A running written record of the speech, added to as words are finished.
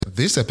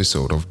This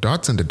episode of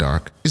Darts in the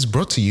Dark is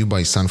brought to you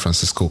by San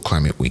Francisco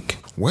Climate Week.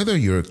 Whether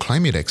you're a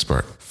climate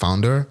expert,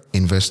 founder,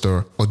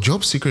 investor, or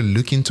job seeker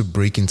looking to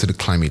break into the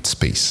climate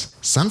space,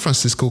 San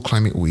Francisco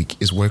Climate Week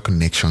is where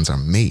connections are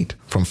made.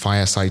 From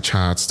fireside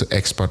chats to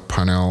expert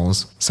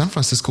panels, San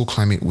Francisco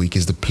Climate Week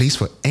is the place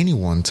for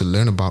anyone to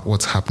learn about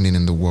what's happening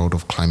in the world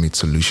of climate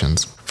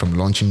solutions. From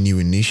launching new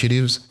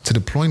initiatives to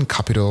deploying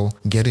capital,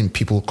 getting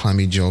people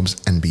climate jobs,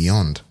 and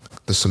beyond.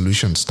 The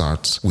solution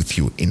starts with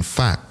you. In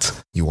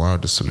fact, you are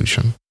the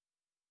solution.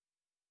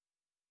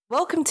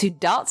 Welcome to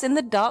Darts in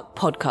the Dark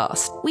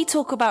podcast. We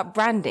talk about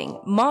branding,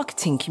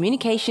 marketing,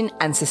 communication,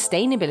 and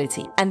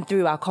sustainability. And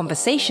through our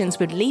conversations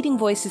with leading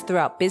voices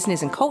throughout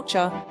business and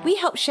culture, we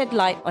help shed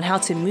light on how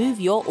to move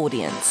your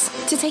audience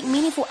to take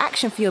meaningful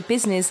action for your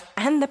business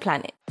and the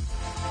planet.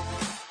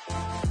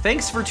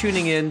 Thanks for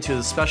tuning in to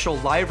the special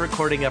live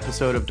recording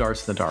episode of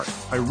Darts in the Dark.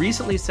 I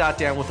recently sat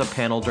down with a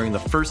panel during the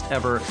first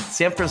ever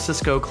San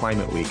Francisco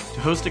Climate Week to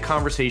host a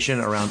conversation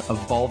around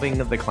evolving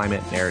the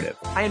climate narrative.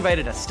 I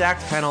invited a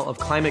stacked panel of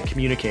climate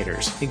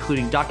communicators,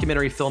 including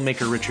documentary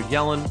filmmaker Richard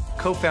Yellen,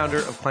 co-founder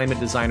of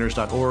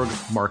climatedesigners.org,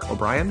 Mark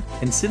O'Brien,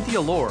 and Cynthia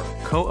Lohr,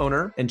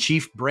 co-owner and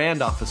chief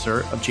brand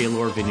officer of J.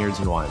 Lohr Vineyards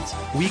and Wines.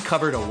 We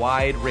covered a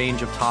wide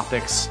range of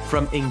topics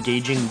from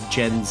engaging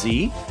Gen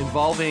Z,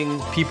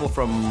 involving people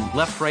from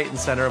left, right, and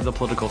center of the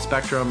political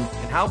spectrum,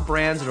 and how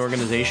brands and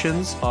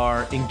organizations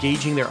are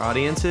engaging their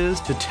audiences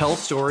to tell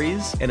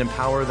stories and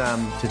empower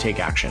them to take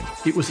action.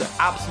 It was an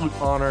absolute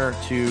honor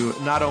to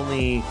not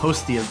only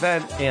host the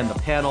event and the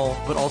panel,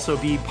 but also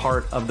be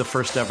part of the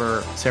first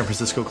ever San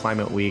Francisco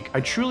Climate Week.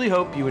 I truly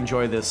hope you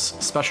enjoy this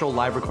special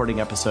live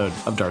recording episode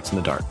of Darts in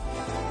the Dark.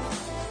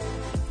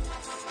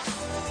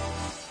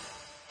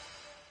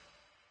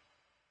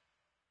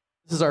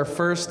 This is our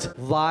first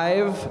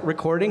live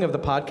recording of the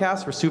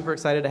podcast. We're super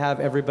excited to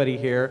have everybody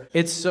here.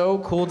 It's so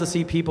cool to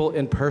see people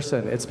in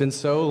person. It's been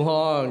so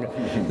long.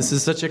 This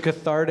is such a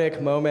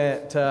cathartic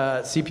moment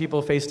to see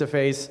people face to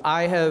face.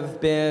 I have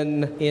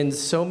been in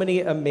so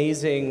many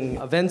amazing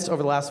events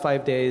over the last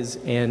 5 days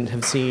and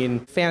have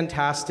seen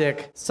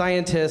fantastic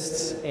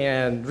scientists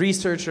and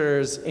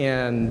researchers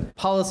and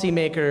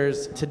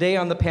policymakers. Today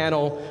on the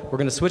panel, we're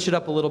going to switch it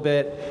up a little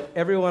bit.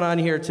 Everyone on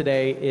here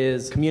today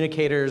is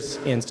communicators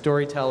and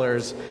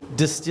storytellers,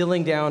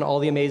 distilling down all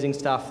the amazing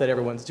stuff that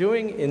everyone's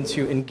doing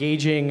into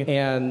engaging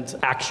and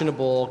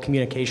actionable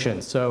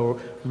communication. So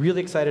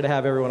really excited to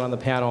have everyone on the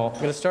panel. I'm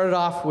going to start it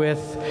off with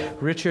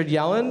Richard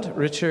Yellen.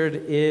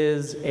 Richard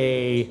is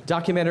a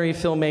documentary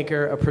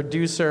filmmaker, a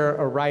producer,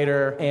 a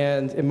writer,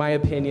 and in my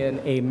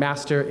opinion, a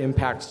master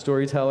impact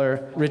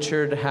storyteller.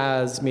 Richard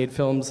has made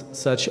films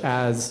such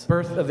as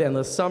Birth of the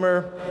Endless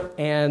Summer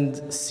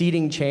and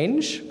Seeding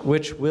Change,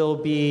 which will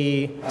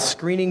be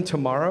screening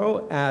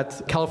tomorrow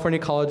at California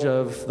College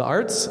of the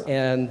Arts.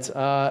 And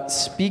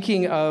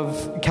speaking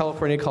of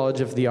California College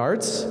of the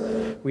Arts,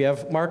 we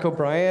have Mark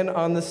O'Brien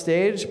on the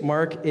stage.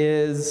 Mark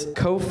is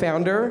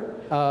co-founder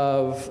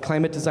of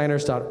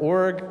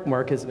climatedesigners.org.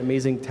 Mark is an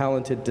amazing,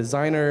 talented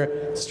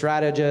designer,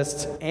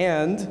 strategist,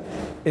 and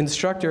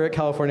instructor at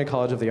California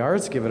College of the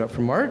Arts. Give it up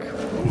for Mark.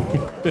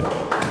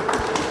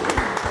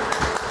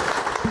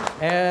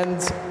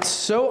 And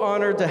so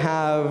honored to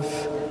have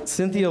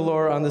Cynthia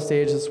Lohr on the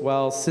stage as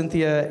well.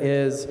 Cynthia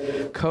is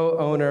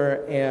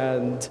co-owner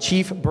and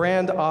chief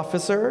brand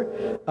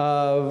officer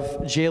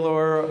of J.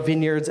 Lohr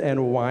Vineyards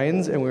and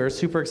Wines, and we are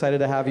super excited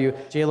to have you.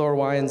 J. Lohr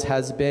Wines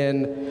has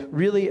been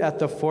really at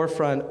the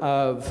forefront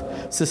of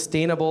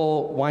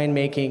sustainable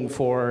winemaking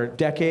for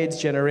decades,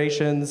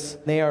 generations.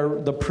 They are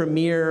the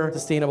premier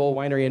sustainable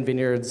winery and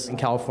vineyards in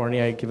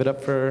California. Give it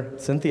up for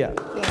Cynthia.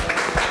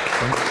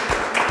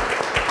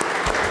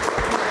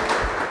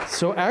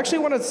 So I actually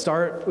want to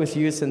start with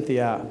you,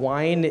 Cynthia.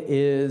 Wine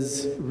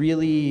is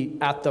really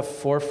at the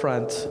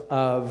forefront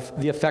of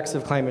the effects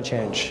of climate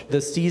change.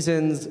 The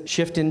seasons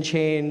shift and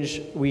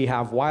change. We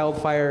have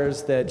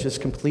wildfires that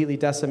just completely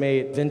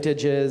decimate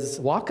vintages.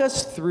 Walk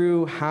us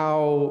through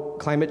how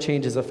climate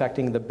change is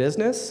affecting the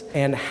business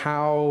and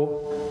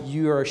how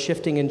you are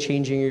shifting and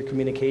changing your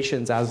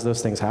communications as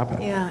those things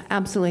happen. Yeah,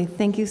 absolutely.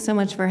 Thank you so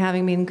much for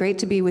having me, and great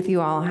to be with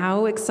you all.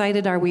 How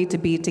excited are we to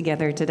be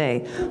together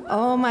today?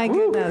 Oh my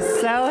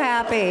goodness, so happy.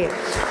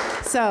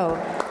 So,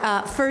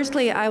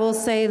 firstly, I will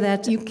say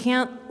that you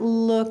can't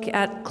look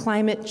at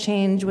climate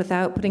change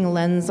without putting a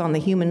lens on the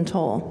human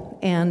toll.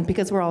 And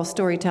because we're all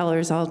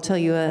storytellers, I'll tell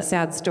you a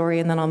sad story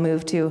and then I'll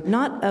move to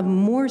not a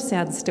more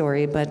sad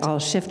story, but I'll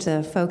shift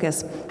the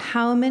focus.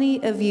 How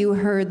many of you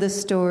heard the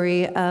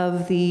story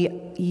of the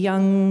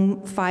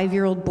young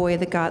 5-year-old boy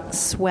that got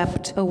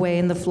swept away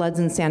in the floods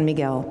in San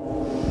Miguel?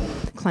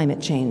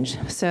 climate change.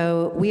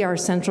 So we are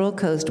Central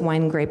Coast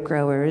wine grape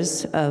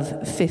growers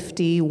of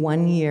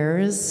 51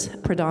 years,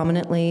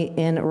 predominantly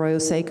in Arroyo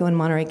Seco in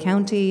Monterey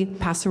County,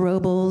 Paso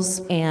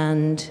Robles,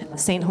 and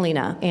St.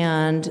 Helena.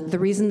 And the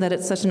reason that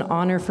it's such an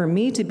honor for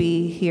me to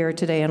be here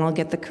today, and I'll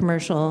get the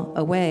commercial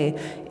away,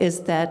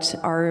 is that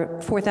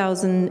our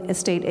 4,000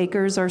 estate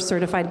acres are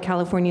certified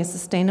California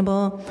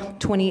Sustainable.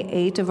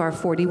 28 of our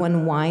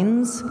 41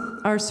 wines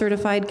are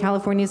certified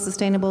California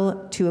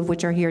Sustainable, 2 of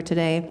which are here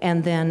today.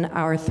 And then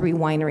our 3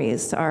 wineries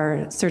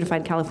are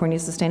certified California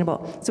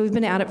Sustainable. So we've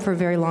been at it for a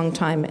very long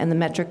time, and the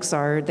metrics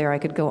are there. I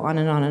could go on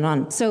and on and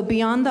on. So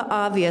beyond the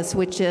obvious,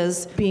 which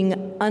is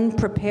being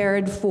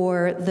unprepared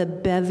for the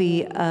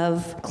bevy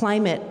of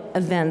climate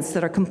events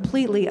that are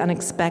completely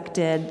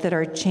unexpected, that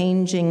are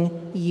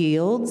changing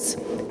yields,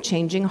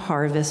 changing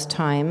harvest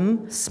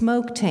time,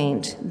 smoke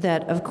taint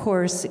that, of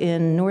course,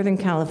 in Northern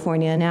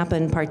California, Napa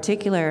in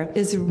particular,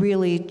 is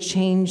really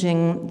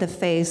changing the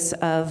face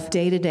of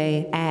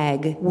day-to-day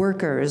ag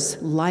workers'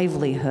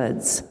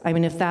 livelihoods. I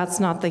mean, if that's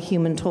not the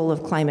human toll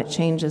of climate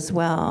change as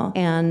well.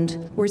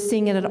 And we're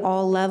seeing it at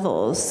all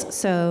levels.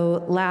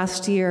 So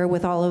last year,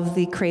 with all of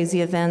the crazy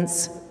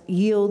events,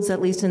 yields, at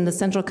least in the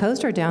Central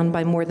Coast, are down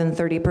by more than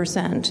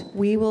 30%.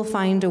 We will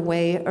find a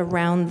way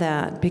around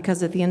that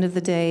because at the end of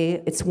the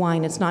day, it's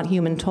wine, it's not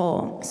human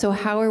toll. So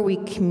how are we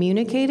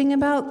communicating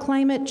about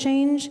climate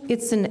change?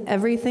 It's in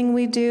everything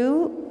we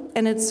do.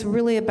 And it's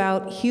really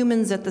about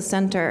humans at the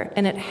center,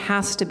 and it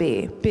has to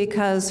be,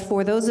 because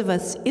for those of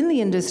us in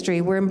the industry,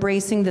 we're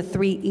embracing the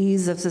 3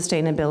 E's of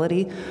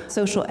sustainability.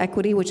 Social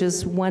equity, which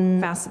is one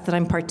facet that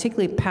I'm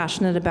particularly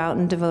passionate about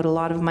and devote a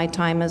lot of my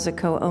time as a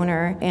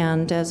co-owner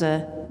and as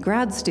a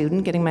grad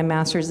student getting my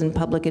master's in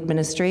public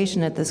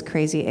administration at this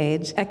crazy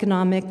age.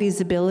 Economic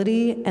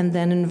feasibility, and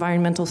then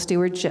environmental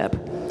stewardship.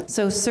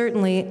 So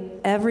certainly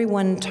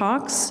everyone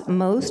talks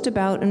most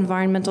about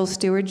environmental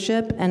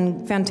stewardship,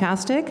 and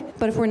fantastic,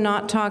 but if we're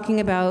not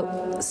talking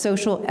about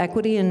social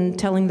equity and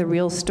telling the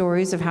real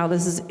stories of how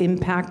this is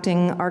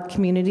impacting our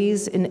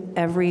communities in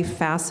every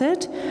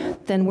facet,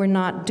 then we're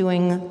not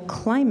doing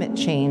climate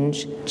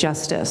change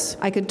justice.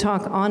 I could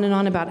talk on and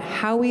on about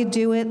how we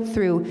do it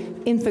through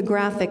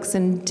infographics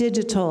and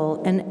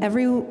digital and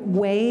every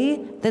way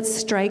that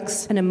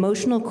strikes an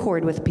emotional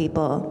chord with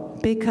people.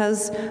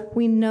 Because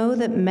we know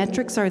that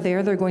metrics are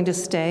there, they're going to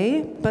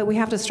stay, but we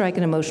have to strike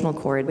an emotional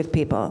chord with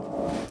people.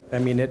 I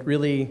mean, it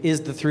really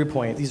is the through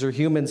point. These are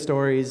human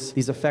stories.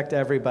 These affect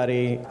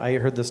everybody. I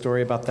heard the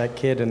story about that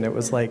kid, and it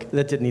was like,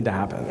 that didn't need to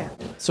happen. Yeah.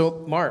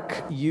 So,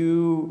 Mark,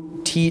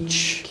 you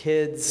teach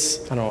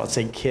kids, I don't want to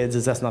say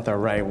kids, that's not the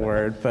right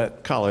word,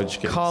 but college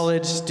kids.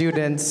 College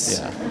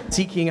students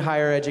seeking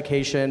higher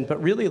education,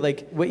 but really,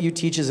 like, what you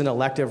teach is an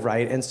elective,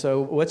 right? And so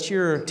what's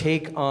your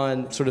take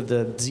on sort of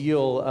the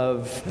zeal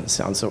of, it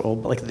sounds so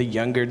old, but like the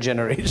younger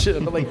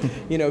generation, but like,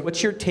 you know,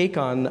 what's your take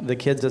on the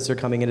kids as they're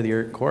coming into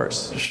your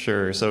course?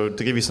 Sure. So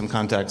to give you some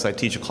context, I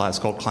teach a class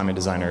called Climate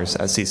Designers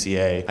at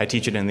CCA. I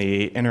teach it in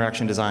the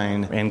interaction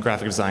design and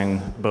graphic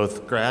design,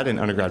 both grad and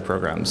undergrad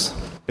programs.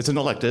 It's an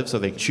elective, so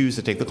they choose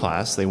to take the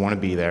class. They want to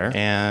be there.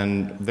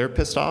 And they're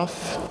pissed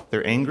off,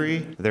 they're angry,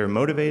 they're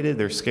motivated,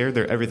 they're scared,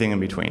 they're everything in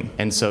between.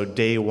 And so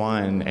day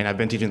one, and I've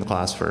been teaching the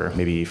class for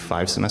maybe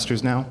 5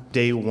 semesters now.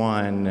 Day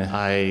one,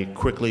 I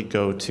quickly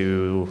go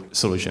to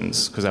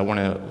solutions because I want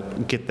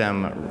to get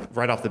them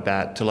right off the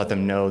bat to let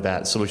them know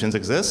that solutions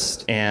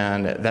exist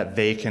and that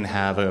they can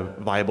have a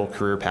viable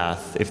career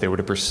path if they were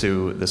to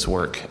pursue this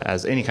work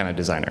as any kind of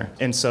designer.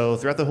 And so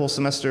throughout the whole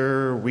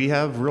semester, we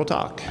have real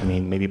talk. I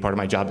mean, maybe part of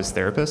my job is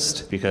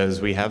therapist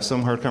because we have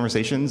some hard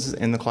conversations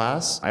in the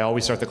class. I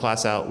always start the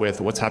class out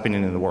with what's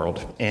happening in the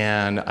world.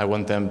 And I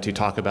want them to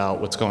talk about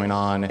what's going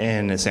on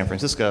in San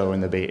Francisco,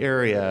 in the Bay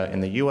Area,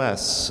 in the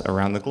US,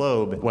 around the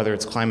globe, whether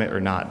it's climate or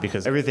not,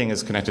 because everything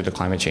is connected to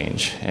climate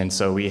change. And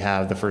so we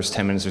have the first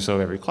 10 minutes or so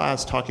of every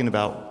class talking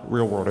about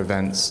real world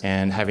events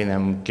and having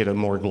them get a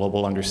more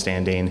global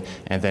understanding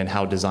and then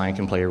how design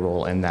can play a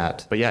role in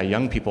that. But yeah,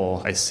 young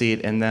people, I see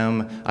it in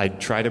them. I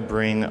try to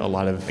bring a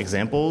lot of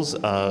examples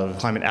of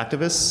climate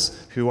activists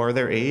who are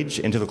their age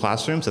into the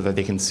classroom so that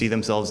they can see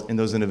themselves in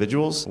those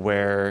individuals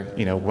where,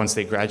 you know, once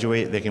they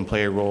graduate, they can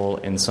play a role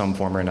in some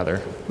form or another.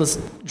 Let's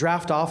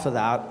draft off of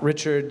that.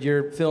 Richard,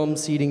 your film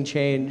Seeding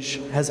Change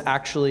has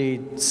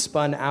actually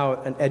spun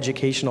out an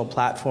educational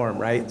platform,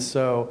 right?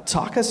 So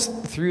talk us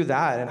through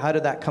that and how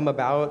did that come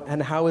about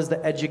and how is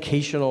the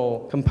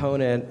educational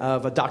component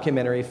of a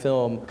documentary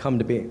film come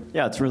to be?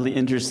 Yeah, it's really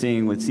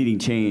interesting with Seeding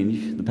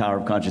Change, the power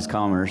of conscious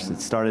commerce.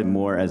 It started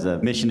more as a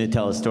mission to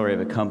tell a story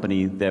of a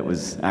company that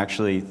was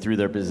actually, through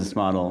their business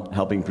model,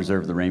 helping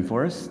preserve the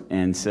rainforest.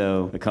 And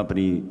so the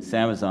company,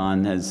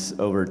 Samazon, has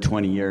over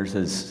 20 years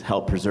has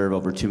helped preserve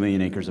over 2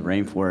 million acres of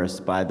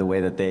rainforest by the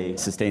way that they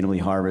sustainably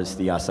harvest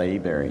the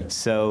acai berry.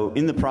 So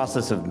in the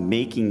process of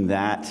making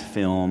that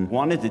film,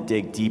 wanted to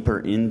dig deeper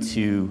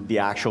into the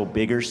actual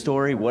bigger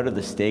story. What are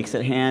the stakes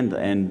at hand?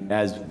 And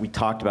as we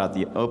talked about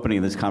the opening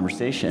of this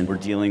conversation, we're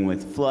dealing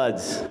with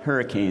floods,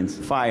 hurricanes,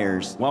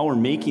 fires. While we're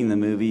making the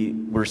movie,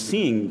 we're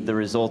seeing the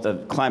result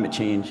of climate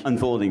change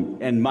unfolding.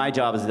 And my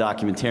job as a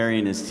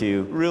documentarian is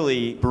to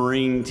really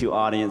bring to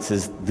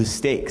audiences the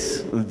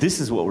stakes. This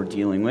is what we're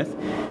dealing with.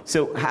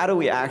 So how do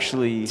we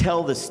actually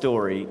tell the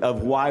story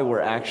of why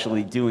we're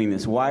actually doing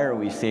this? Why are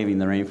we saving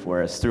the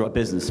rainforest through a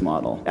business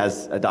model?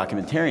 As a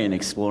documentarian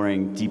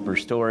exploring deeper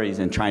stories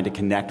and trying to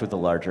connect with a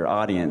larger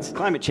audience,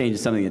 climate change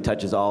is something that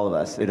touches all of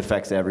us. It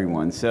affects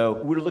everyone. So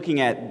we're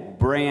looking at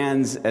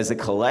brands as a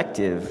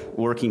collective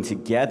working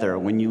together.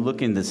 When you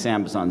look into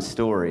Sambazon's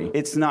story,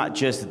 it's not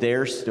just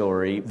their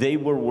story. They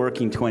were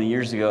working 20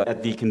 years ago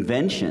at the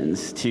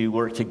conventions to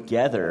work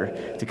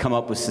together to come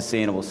up with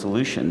sustainable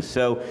solutions.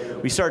 So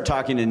we started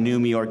talking to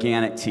Numi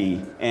Organic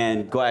Tea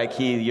and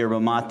Guayaquil Yerba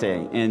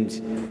Mate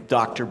and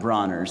Dr.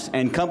 Bronner's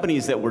and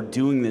companies that were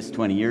doing this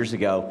 20 years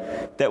ago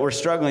that were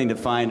struggling to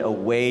find a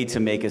way to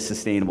make a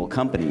sustainable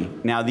company.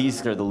 Now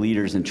these are the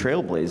leaders and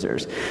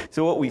trailblazers.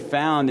 So what we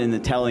found in the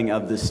telling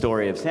of the story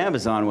of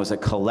Sambazon was a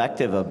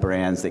collective of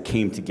brands that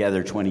came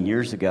together 20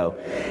 years ago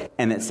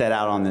and that set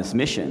out on this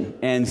mission.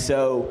 And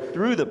so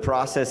through the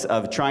process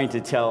of trying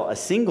to tell a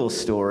single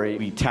story,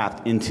 we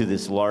tapped into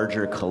this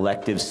larger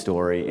collective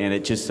story, and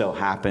it just so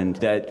happened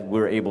that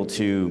we're able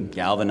to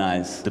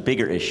galvanize the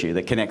bigger issue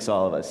that connects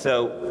all of us.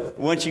 So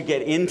once you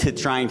get into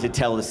trying to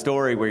tell the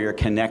story where you're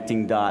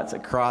connecting dots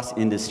across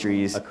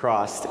industries,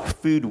 across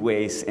food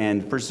waste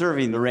and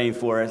preserving the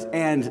rainforest,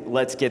 and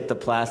let's get the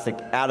plastic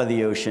out of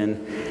the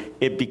ocean,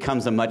 it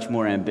becomes a much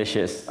more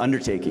ambitious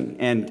undertaking.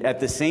 And at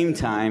the same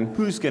time,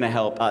 who's going to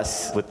help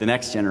us with the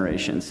next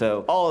generation?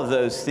 So all of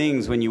those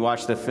things, when you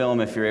watch the film,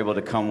 if you're able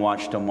to come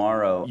watch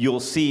tomorrow, you'll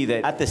see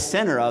that at the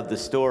center of the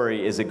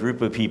story is a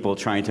group of people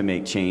trying to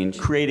make change,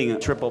 creating a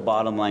triple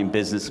bottom line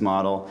business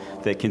model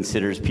that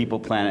considers people,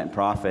 planet, and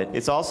profit.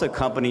 It's also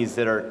companies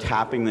that are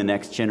tapping the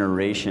next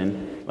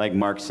generation, like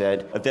Mark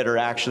said, that are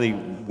actually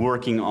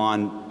working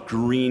on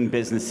green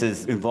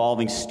businesses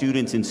involving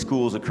students in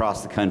schools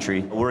across the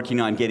country, working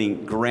on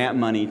getting grant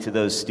money to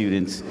those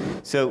students.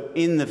 So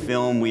in the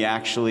film, we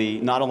actually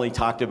not only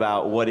talked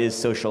about what is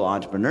social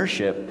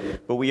entrepreneurship,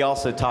 but we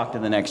also talked to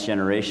the next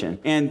generation.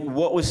 And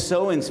what was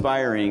so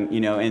inspiring,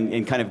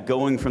 and kind of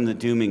going from the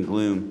doom and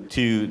gloom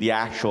to the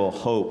actual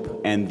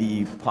hope and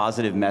the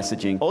positive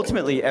messaging,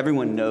 ultimately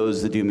everyone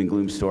knows the doom and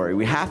gloom story.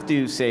 We have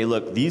to say,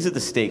 look, these are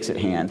the stakes at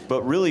hand,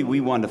 but really we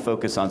want to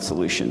focus on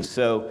solutions.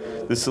 So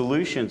the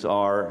solutions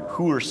are,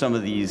 who are some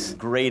of these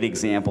great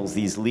examples,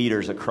 these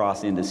leaders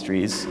across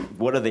industries?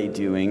 What are they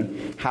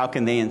doing? How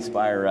can they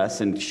inspire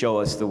us and show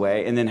us the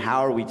way? And then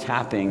how are we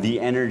tapping the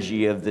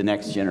energy of the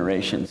next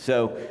generation?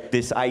 So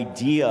this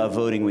idea of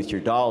voting with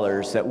your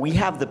dollars, that we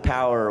have the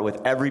power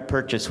with every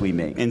purchase we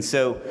make. And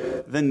so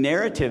the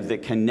narrative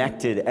that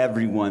connected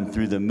everyone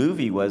through the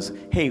movie was,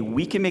 hey,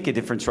 we can make a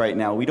difference right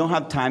now. We don't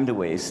have time to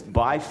waste.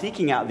 By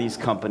seeking out these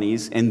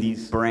companies and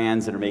these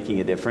brands that are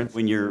making a difference,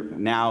 when you're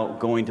now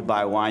going to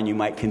buy wine, you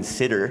might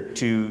consider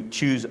to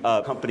choose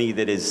a company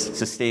that is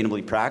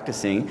sustainably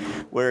practicing,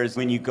 whereas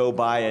when you go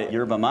buy a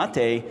yerba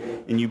mate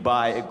and you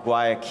buy a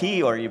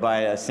Guayaquil or you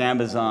buy a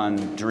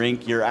Sambazon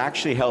drink, you're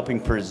actually helping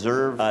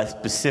preserve a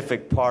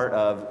specific part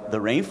of the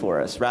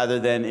rainforest, rather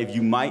than if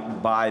you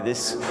might buy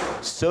this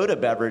soda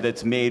beverage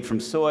that's made from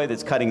soy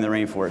that's cutting the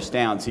rainforest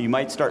down. So you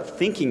might start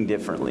thinking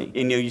differently.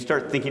 And you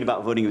start thinking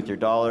about voting with your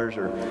dollars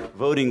or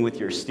voting with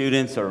your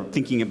students, or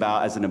thinking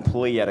about as an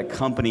employee at a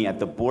company at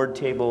the board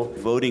table,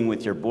 voting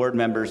with your board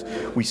members.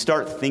 We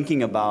start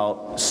thinking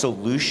about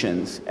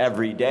solutions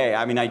every day.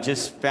 I mean, I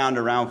just found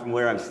around from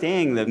where I'm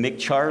staying the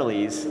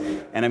McCharlie's,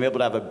 and I'm able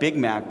to have a Big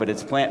Mac, but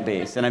it's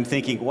plant-based. And I'm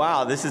thinking,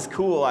 wow, this is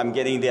cool. I'm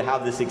getting to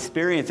have this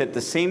experience. At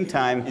the same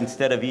time,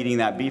 instead of eating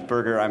that beef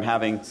burger, I'm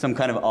having some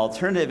kind of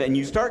alternative. And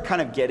you start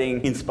kind of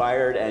getting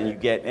inspired and you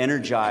get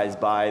energized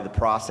by the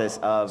process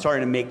of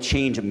starting to make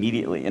change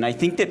immediately. And I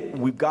think that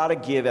we've got to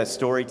give, as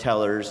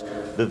storytellers,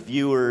 the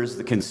viewers,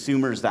 the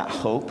consumers, that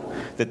hope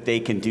that they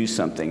can do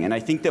something. And I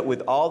think that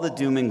with all the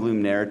doom and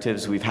gloom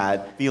narratives, we've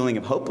had feeling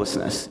of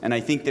hopelessness. And I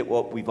think that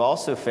what we've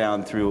also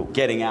found through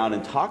getting out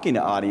and talking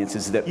to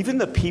audiences is that even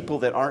the people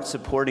that aren't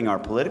supporting our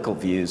political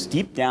views,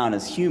 deep down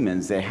as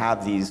humans, they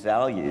have these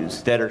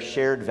values that are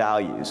shared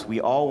values.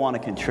 We all want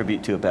to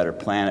contribute to a better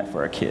planet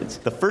for our kids.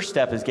 The first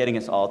step is getting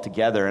us all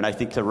together. And I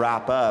think to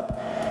wrap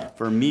up,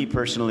 for me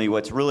personally,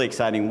 what's really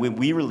exciting, when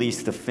we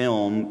released the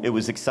film, it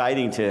was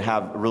exciting to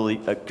have really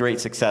a great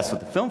success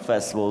with the film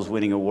festivals,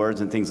 winning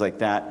awards and things like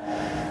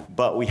that.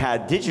 But we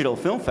had digital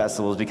film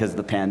festivals because of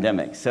the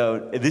pandemic.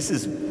 So this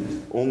is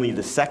only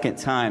the second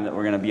time that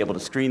we're going to be able to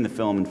screen the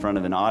film in front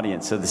of an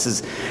audience. So this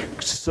is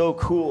so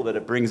cool that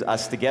it brings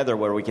us together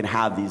where we can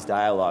have these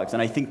dialogues.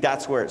 And I think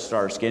that's where it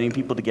starts, getting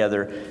people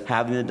together,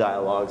 having the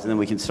dialogues, and then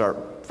we can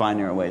start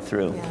finding our way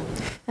through. Yeah.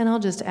 And I'll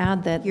just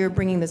add that you're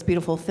bringing this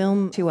beautiful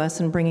film to us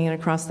and bringing it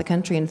across the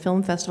country in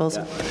film festivals.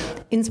 Yeah.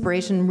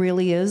 Inspiration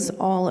really is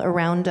all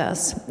around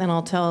us. And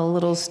I'll tell a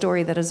little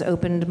story that has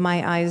opened my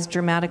eyes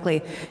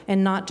dramatically.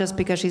 And not just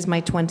because she's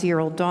my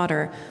 20-year-old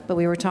daughter, but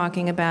we were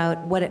talking about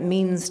what it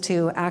means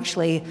to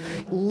actually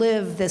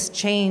live this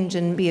change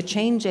and be a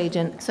change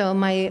agent. So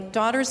my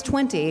daughter's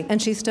 20,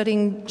 and she's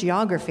studying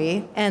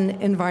geography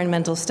and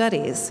environmental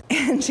studies.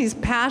 And she's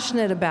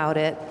passionate about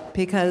it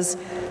because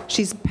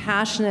she's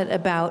passionate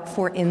about,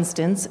 for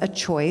instance, a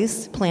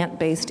choice,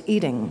 plant-based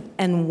eating,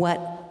 and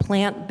what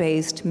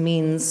plant-based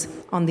means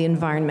on the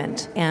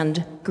environment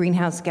and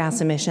greenhouse gas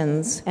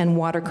emissions and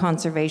water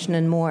conservation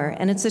and more.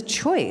 And it's a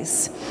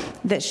choice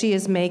that she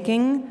is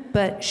making,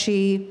 but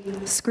she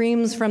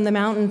screams from the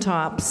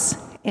mountaintops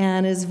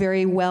and is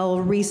very well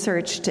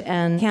researched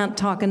and can't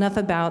talk enough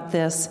about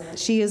this.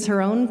 She is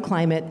her own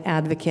climate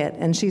advocate,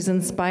 and she's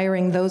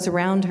inspiring those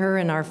around her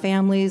and our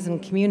families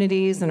and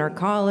communities and our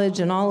college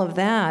and all of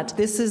that.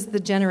 This is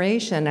the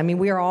generation. I mean,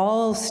 we are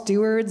all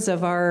stewards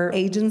of our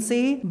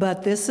agency,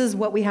 but this is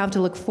what we have to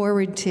look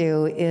forward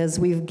to, is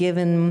we've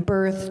given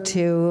birth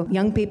to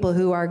young people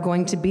who are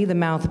going to be the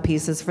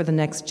mouthpieces for the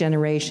next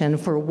generation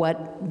for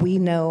what we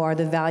know are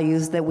the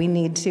values that we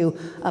need to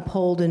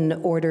uphold in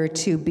order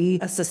to be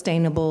a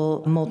sustainable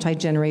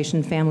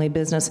multi-generation family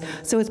business.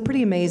 So it's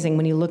pretty amazing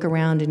when you look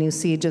around and you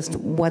see just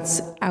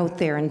what's out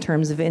there in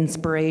terms of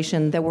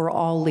inspiration that we're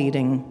all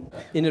leading.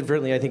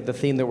 Inadvertently, I think the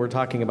theme that we're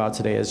talking about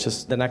today is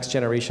just the next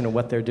generation and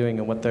what they're doing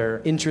and what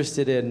they're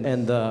interested in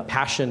and the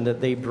passion that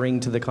they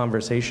bring to the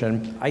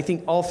conversation. I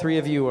think all three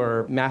of you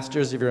are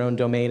masters of your own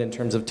domain in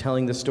terms of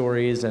telling the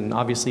stories and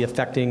obviously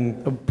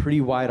affecting a pretty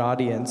wide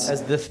audience.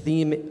 As the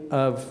theme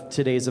of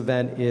today's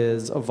event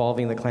is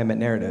evolving the climate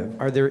narrative,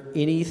 are there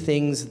any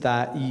things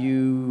that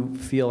you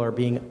feel are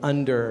being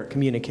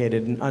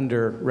under-communicated and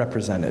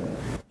underrepresented?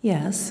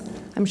 Yes,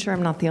 I'm sure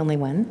I'm not the only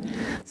one.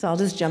 So I'll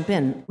just jump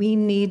in. We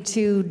need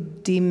to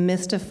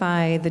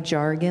demystify the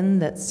jargon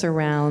that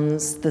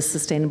surrounds the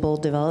Sustainable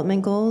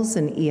Development Goals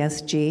and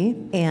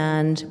ESG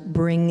and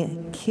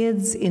bring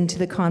kids into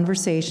the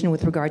conversation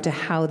with regard to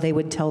how they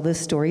would tell this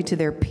story to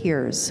their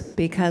peers,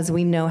 because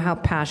we know how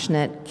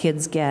passionate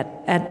kids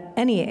get at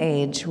any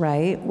age,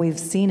 right? We've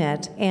seen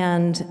it.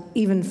 And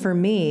even for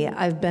me,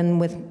 I've been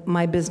with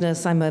my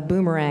business, I'm a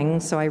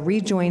boomerang, so I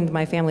rejoined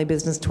my family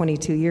business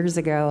 22 years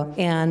ago,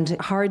 and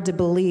hard to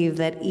believe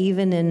that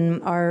even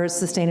in our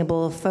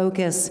sustainable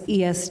focus,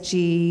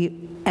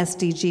 ESG,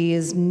 SDG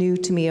is new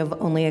to me of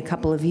only a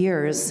couple of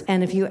years.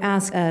 And if you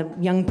ask a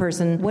young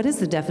person, what is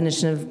the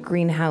definition of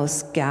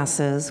greenhouse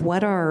gases?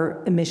 What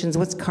are emissions?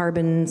 What's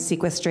carbon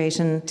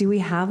sequestration? Do we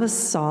have a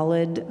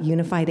solid,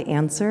 unified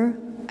answer?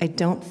 I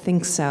don't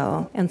think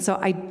so. And so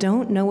I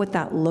don't know what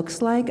that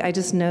looks like. I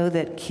just know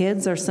that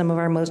kids are some of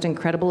our most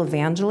incredible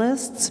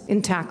evangelists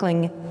in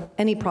tackling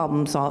any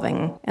problem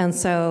solving. And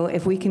so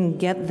if we can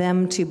get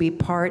them to be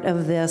part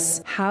of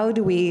this, how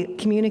do we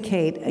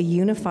communicate a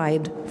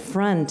unified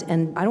front?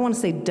 And I don't want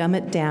to say dumb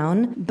it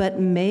down, but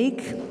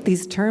make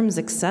these terms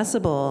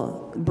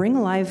accessible. Bring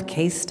alive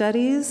case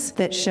studies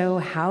that show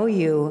how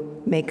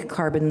you make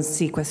carbon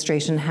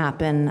sequestration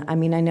happen. I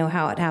mean, I know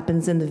how it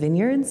happens in the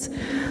vineyards,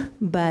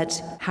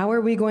 but how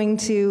are we going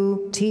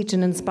to teach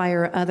and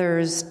inspire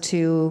others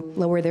to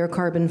lower their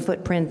carbon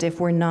footprint if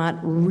we're not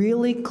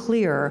really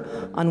clear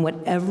on what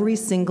every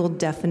single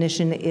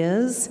definition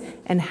is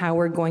and how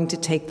we're going to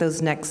take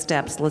those next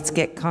steps? Let's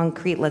get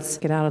concrete. Let's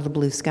get out of the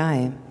blue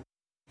sky.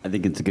 I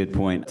think it's a good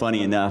point.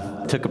 Funny enough,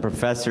 I took a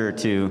professor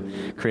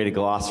to create a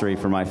glossary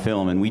for my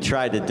film, and we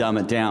tried to dumb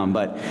it down,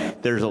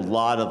 but there's a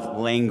lot of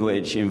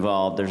language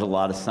involved. There's a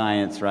lot of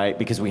science, right?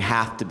 Because we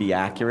have to be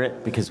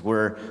accurate, because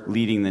we're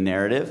leading the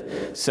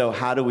narrative. So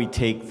how do we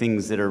take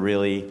things that are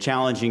really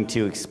challenging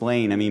to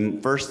explain? I mean,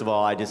 first of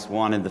all, I just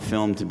wanted the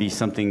film to be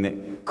something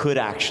that could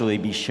actually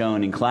be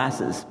shown in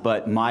classes.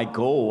 But my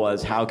goal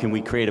was, how can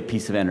we create a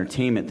piece of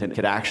entertainment that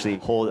could actually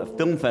hold a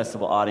film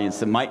festival audience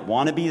that might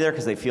want to be there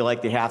because they feel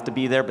like they have to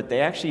be there, but they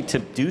actually, to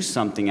do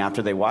something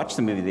after they watch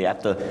the movie, they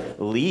have to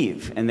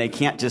leave. And they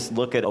can't just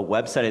look at a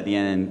website at the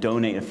end and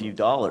donate a few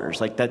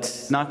dollars. Like,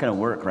 that's not going to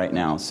work right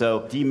now.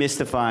 So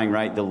demystifying,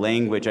 right, the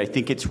language, I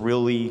think it's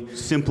really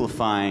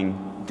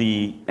simplifying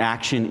the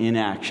action in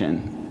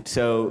action.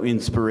 So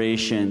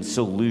inspiration,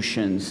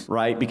 solutions,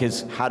 right?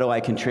 Because how do I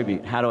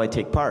contribute? How do I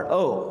take part?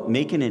 Oh,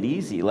 making it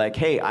easy. Like,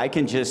 hey, I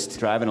can just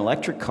drive an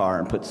electric car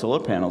and put solar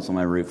panels on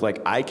my roof. Like,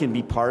 I can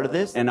be part of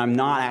this, and I'm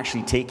not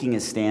actually taking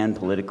a stand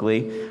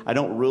politically. I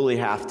don't really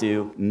have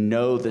to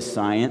know the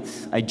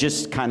science. I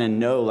just kind of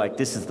know, like,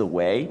 this is the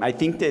way. I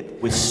think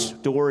that with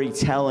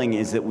storytelling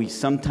is that we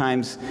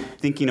sometimes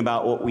thinking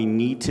about what we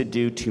need to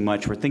do too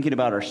much. We're thinking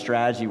about our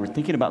strategy. We're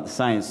thinking about the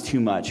science too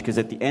much, because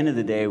at the end of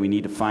the day, we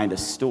need to find a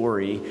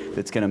story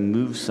that's going to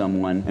move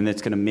someone and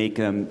that's going to make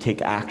them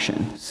take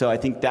action. So I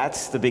think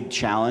that's the big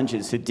challenge,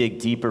 is to dig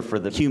deeper for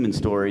the human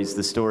stories,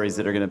 the stories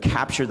that are going to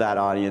capture that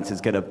audience,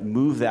 is going to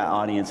move that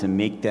audience and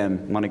make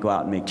them want to go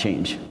out and make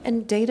change.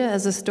 And data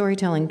as a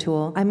storytelling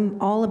tool.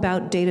 I'm all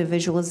about data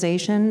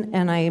visualization,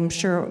 and I am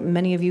sure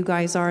many of you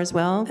guys are as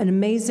well. An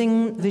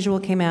amazing visual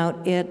came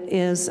out. It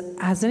is,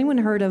 has anyone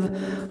heard of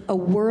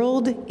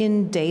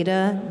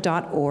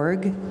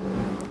aworldindata.org?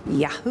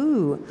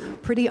 Yahoo!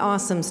 Pretty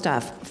awesome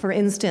stuff. For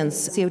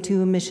instance,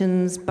 CO2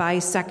 emissions by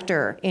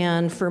sector.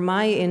 And for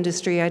my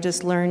industry, I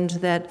just learned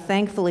that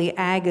thankfully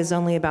ag is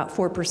only about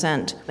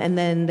 4%. And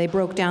then they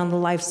broke down the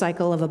life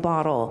cycle of a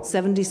bottle.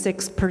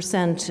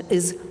 76%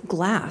 is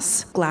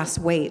glass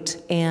weight,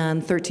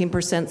 and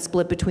 13%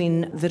 split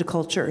between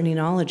viticulture and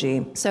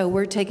enology. So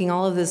we're taking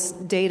all of this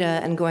data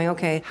and going,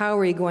 okay, how are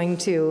we going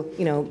to,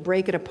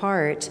 break it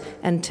apart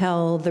and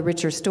tell the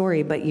richer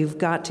story? But you've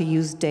got to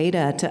use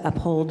data to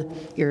uphold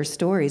your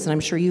stories, and I'm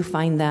sure you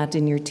find that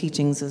in your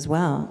teachings as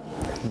well.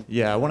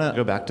 Yeah, I want to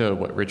go back to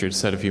what Richard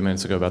said a few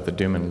minutes ago about the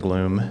doom and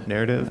gloom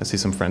narrative. I see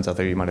some friends out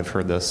there, you might have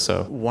heard this.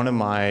 So one of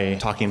my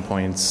talking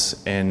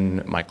points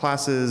in my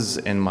classes,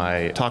 in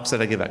my talks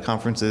that I give at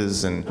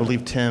conferences, and I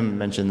believe Tim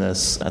mentioned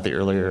this at the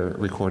earlier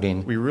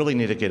recording, we really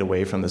need to get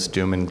away from this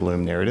doom and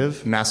gloom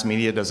narrative. Mass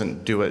media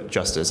doesn't do it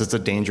justice. It's a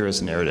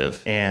dangerous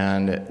narrative.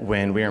 And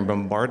when we are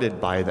bombarded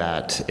by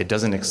that, it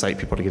doesn't excite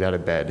people to get out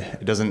of bed.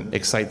 It doesn't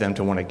excite them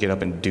to want to get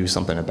up and do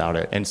something about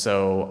it. And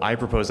so I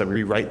propose that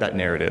we rewrite that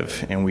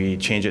narrative and we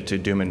change it to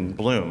doom and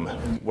bloom,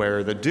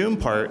 where the doom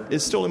part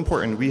is still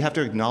important. We have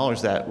to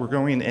acknowledge that we're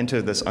going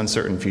into this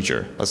uncertain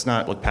future. Let's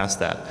not look past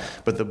that.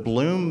 But the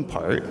bloom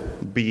part,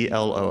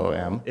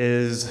 BLOOM,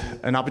 is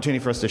an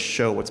opportunity for us to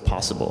show what's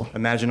possible.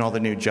 Imagine all the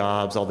new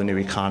jobs, all the new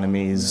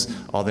economies,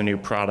 all the new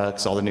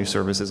products, all the new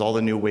services, all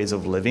the new ways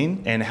of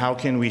living, and how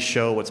can we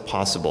show what's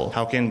possible?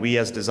 How can we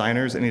as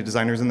designers, any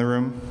designers in the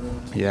room?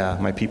 Yeah,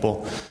 my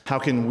people. How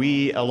can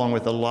we, along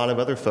with a lot of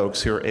other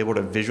folks who are able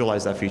to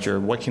visualize that future,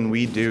 what can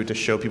we do to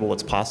show people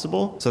what's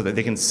possible so that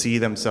they can see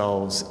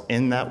themselves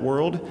in that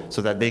world,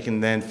 so that they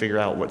can then figure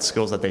out what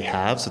skills that they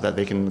have so that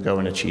they can go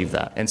and achieve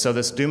that. And so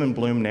this doom and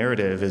bloom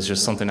narrative is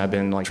just something I've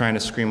been trying to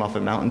scream off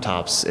at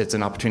mountaintops. It's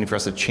an opportunity for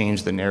us to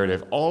change the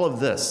narrative. All of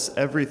this,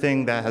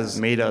 everything that has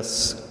made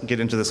us get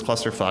into this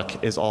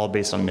clusterfuck is all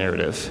based on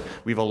narrative.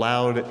 We've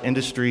allowed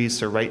industries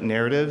to write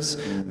narratives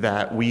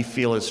that we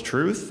feel is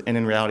truth, and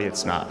in reality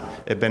it's not.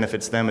 It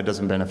benefits them, it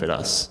doesn't benefit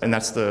us. And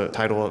that's the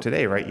title of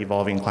today, right?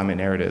 Evolving Climate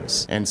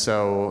Narratives. And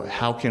so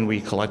how can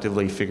we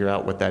collectively figure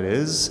out what that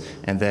is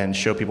and then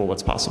show people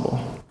what's possible?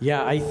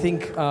 Yeah, I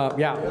think,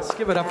 let's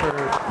give it up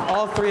for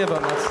all three of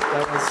them.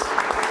 That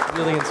was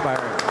really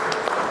inspiring.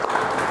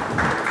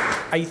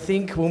 I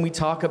think when we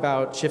talk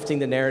about shifting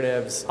the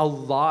narratives, a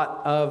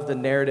lot of the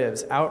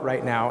narratives out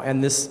right now,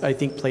 and this I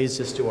think plays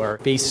just to our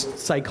base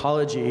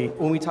psychology,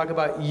 when we talk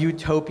about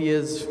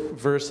utopias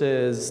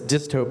versus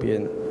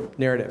dystopian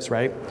narratives,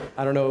 right?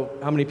 I don't know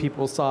how many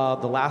people saw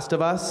The Last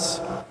of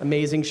Us,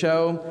 amazing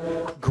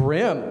show,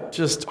 grim,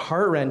 just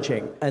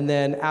heart-wrenching. And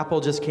then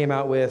Apple just came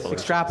out with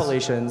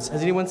Extrapolations.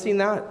 Has anyone seen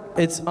that?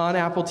 It's on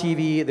Apple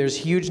TV, there's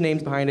huge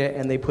names behind it,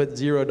 and they put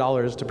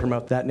 $0 to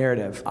promote that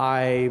narrative.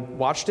 I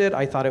watched it,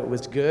 I thought it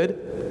was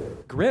good,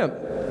 grim.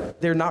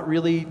 They're not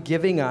really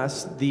giving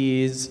us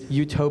these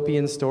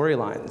utopian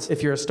storylines.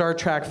 If you're a Star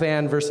Trek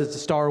fan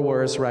versus Star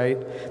Wars, right?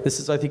 This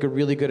is, I think, a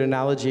really good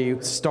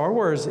analogy. Star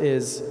Wars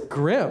is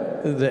grim.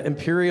 The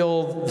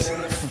Imperial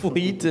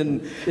fleet,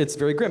 and it's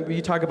very grim. But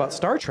you talk about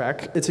Star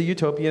Trek, it's a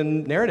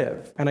utopian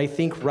narrative. And I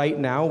think right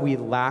now we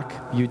lack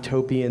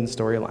utopian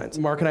storylines.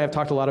 Mark and I have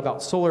talked a lot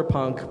about solar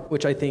punk,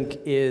 which I think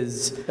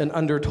is an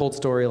undertold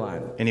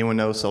storyline. Anyone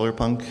know solar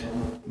punk?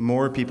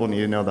 More people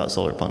need to know about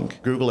solar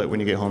punk. Google it when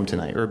you get home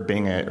tonight, or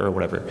Bing it, or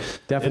whatever.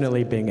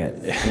 Definitely Bing it.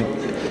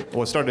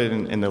 Well, it started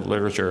in the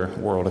literature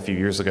world a few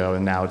years ago,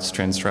 and now it's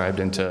transcribed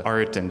into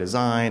art and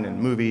design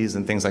and movies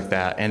and things like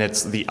that. And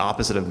it's the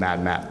opposite of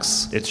Mad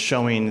Max. It's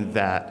showing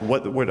that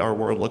what would our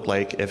world look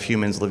like if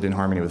humans lived in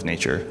harmony with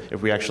nature,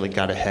 if we actually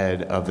got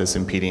ahead of this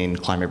impeding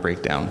climate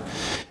breakdown.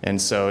 And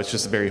so it's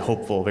just very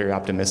hopeful, very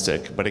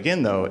optimistic. But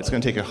again, though, it's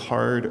going to take a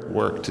hard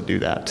work to do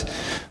that.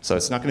 So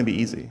it's not going to be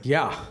easy.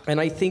 Yeah,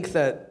 and I think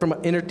that from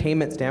an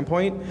entertainment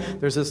standpoint,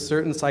 there's a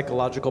certain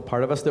psychological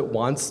part of us that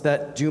wants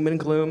that doom and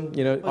gloom,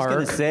 I was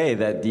going to say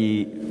that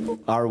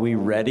are we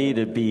ready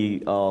to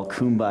be all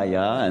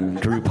kumbaya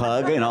and group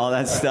hug and all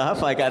that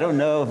stuff? I don't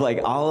know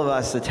if all of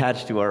us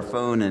attached to our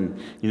phone and,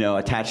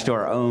 attached to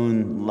our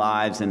own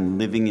lives and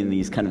living in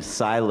these kind of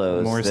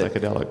silos. More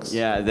psychedelics.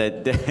 Yeah,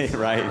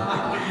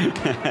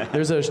 right.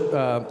 There's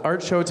a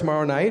art show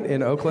tomorrow night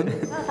in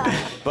Oakland.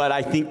 But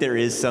I think there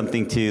is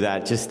something to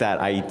that, just that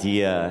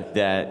idea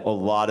that a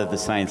lot of the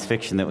science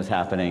fiction that was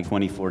happening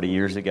 20, 40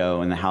 years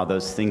ago and how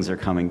those things are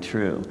coming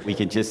true. We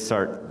can just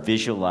start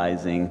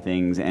visualizing visualizing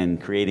things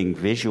and creating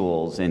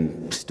visuals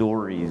and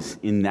stories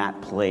in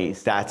that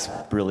place, that's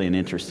really an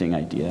interesting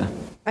idea.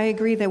 I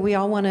agree that we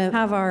all want to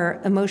have our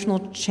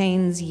emotional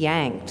chains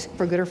yanked,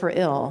 for good or for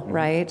ill,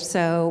 right?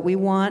 So we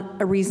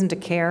want a reason to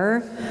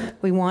care.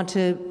 We want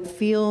to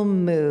feel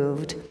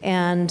moved.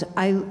 And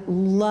I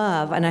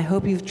love, and I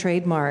hope you've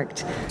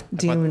trademarked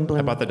Doom and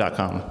Bloom. About the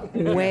 .com.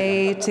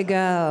 Way to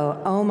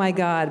go. Oh my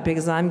God,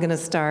 because I'm going to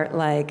start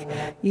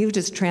you've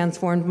just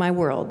transformed my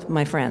world,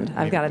 my friend.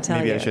 I've got to tell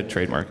you. Maybe I should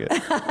trademark it.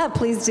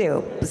 Please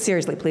do.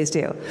 Seriously, please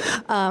do.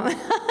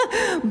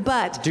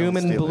 But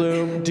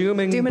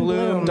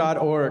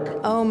doomandbloom.org.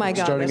 Oh my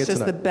God, that's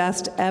just the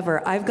best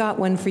ever. I've got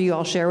one for you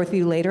I'll share with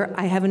you later.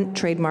 I haven't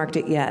trademarked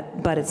it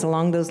yet, but it's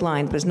along those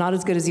lines, but it's not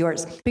as good as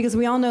yours. Because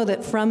we all know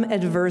that from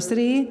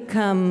adversity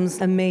comes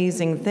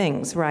amazing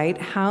things, right?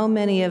 How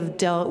many have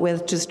dealt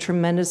with just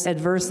tremendous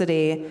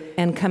adversity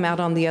and come out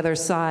on the other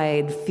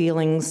side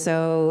feeling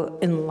so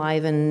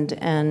enlivened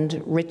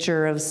and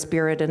richer of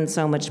spirit and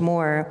so much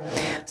more?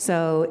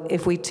 So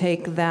if we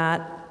take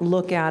that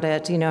look at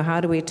it,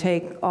 how do we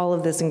take all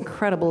of this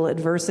incredible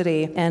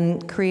adversity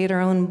and create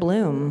our own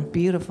bloom?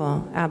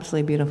 Beautiful,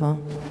 absolutely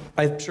beautiful.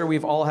 I'm sure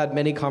we've all had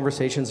many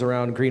conversations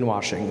around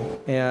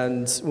greenwashing.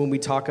 And when we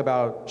talk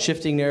about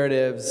shifting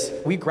narratives,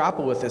 we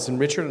grapple with this. And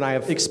Richard and I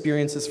have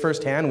experienced this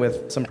firsthand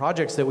with some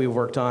projects that we've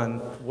worked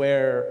on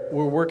where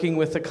we're working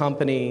with a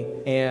company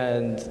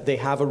and they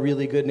have a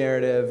really good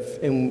narrative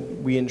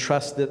and we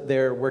entrust that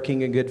they're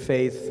working in good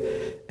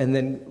faith. And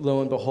then,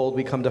 lo and behold,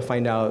 we come to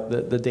find out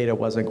that the data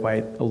wasn't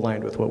quite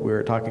aligned with what we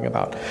were talking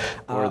about.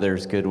 Or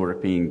there's good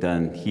work being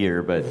done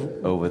here, but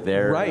over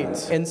there.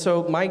 Right. And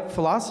so my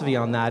philosophy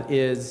on that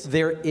is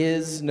there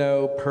is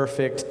no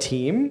perfect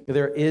team.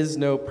 There is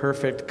no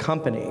perfect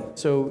company.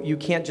 So you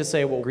can't just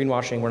say, well,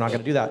 greenwashing, we're not going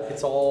to do that.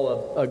 It's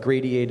all a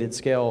gradated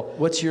scale.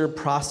 What's your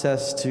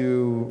process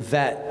to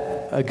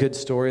vet a good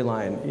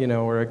storyline,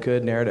 or a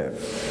good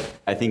narrative?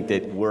 I think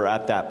that we're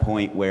at that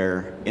point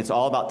where it's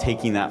all about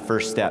taking that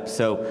first step.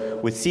 So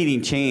with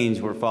Seeding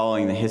Change, we're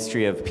following the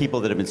history of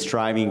people that have been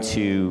striving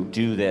to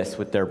do this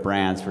with their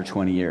brands for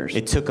 20 years.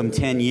 It took them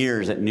 10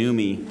 years at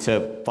Numi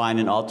to find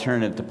an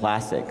alternative to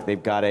plastic.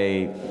 They've got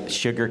a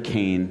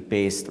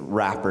sugarcane-based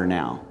wrapper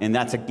now, and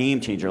that's a game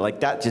changer.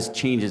 That just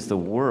changes the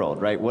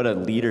world, right? What a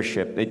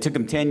leadership. It took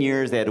them 10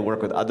 years. They had to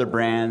work with other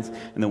brands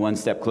and the One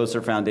Step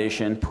Closer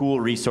Foundation,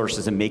 pool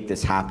resources and make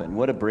this happen.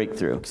 What a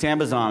breakthrough.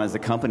 Sambazon is a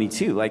company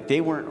too. They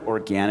weren't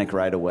organic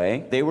right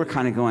away. They were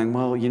kind of going,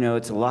 well,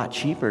 it's a lot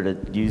cheaper to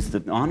use the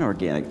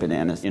non-organic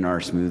bananas in our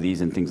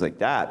smoothies and things like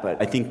that.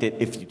 But I think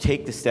that if you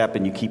take the step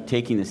and you keep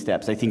taking the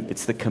steps, I think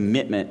it's the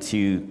commitment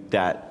to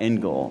that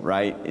end goal,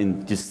 right?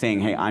 And just saying,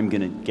 hey, I'm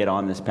going to get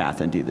on this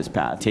path and do this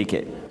path. Take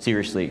it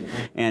seriously.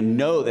 And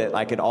know that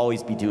I could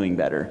always be doing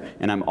better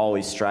and I'm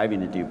always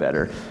striving to do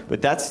better.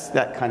 But that's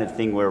that kind of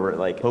thing where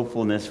we're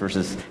hopefulness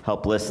versus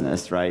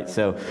helplessness, right?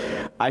 So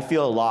I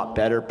feel a lot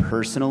better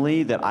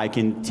personally that I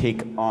can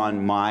take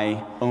on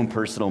my own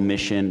personal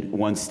mission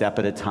one step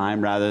at a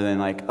time rather than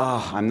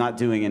I'm not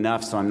doing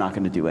enough, so I'm not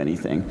going to do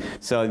anything.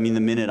 So, the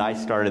minute I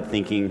started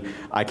thinking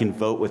I can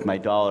vote with my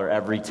dollar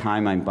every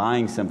time I'm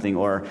buying something,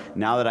 or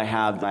now that I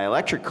have my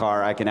electric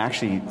car, I can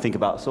actually think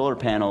about solar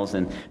panels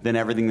and then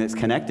everything that's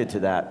connected to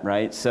that,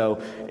 right? So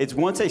it's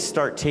once I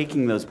start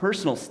taking those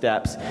personal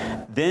steps,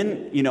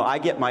 then, I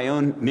get my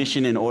own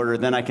mission in order,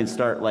 then I can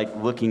start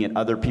looking at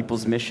other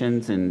people's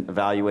missions and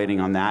evaluating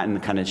on that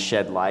and kind of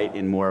shed light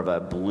in more of a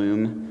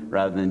bloom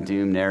rather than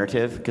doom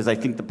narrative, because I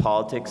think the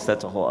politics,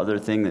 that's a whole other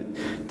thing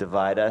that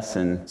divide us.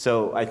 And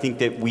so I think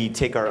that we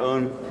take our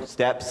own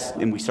steps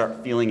and we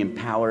start feeling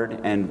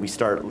empowered and we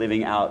start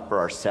living out for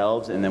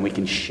ourselves, and then we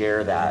can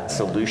share that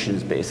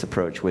solutions-based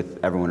approach with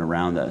everyone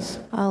around us.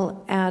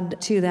 I'll add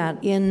to that.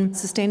 In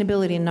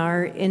sustainability in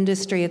our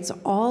industry, it's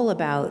all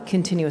about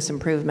continuous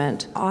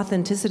improvement.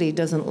 Authenticity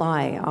doesn't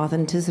lie.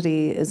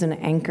 Authenticity is an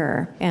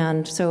anchor.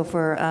 And so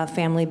for a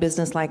family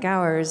business like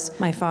ours,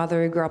 my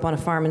father grew up on a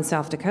farm in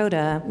South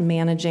Dakota,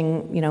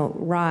 managing,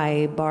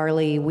 rye,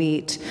 barley,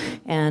 wheat,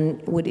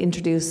 and would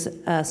introduce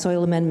a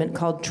soil amendment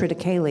called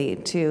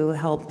triticale to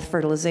help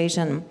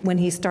fertilization. When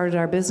he started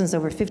our business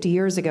over 50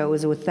 years ago, it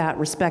was with that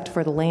respect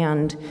for the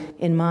land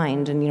in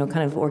mind and,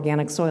 kind of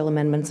organic soil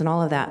amendments and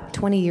all of that.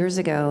 20 years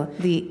ago,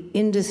 the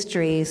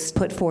industry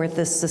put forth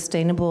this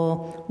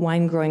sustainable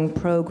wine growing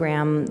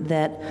program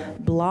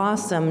that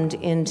blossomed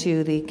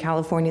into the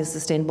California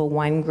Sustainable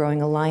Wine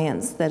Growing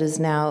Alliance that is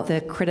now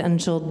the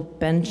credentialed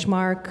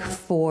benchmark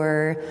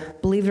for,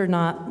 believe it or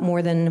not,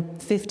 more than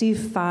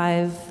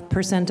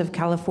 55% of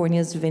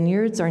California's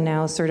vineyards are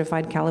now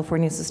certified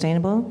California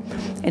Sustainable,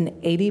 and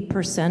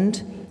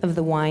 80% of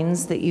the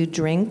wines that you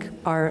drink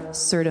are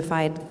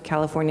certified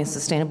California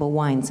sustainable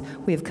wines.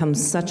 We have come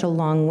such a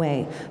long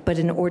way. But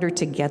in order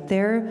to get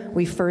there,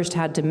 we first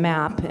had to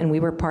map, and we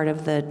were part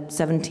of the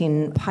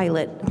 17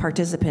 pilot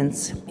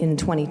participants in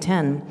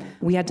 2010.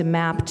 We had to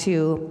map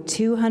to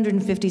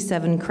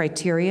 257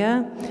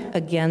 criteria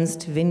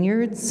against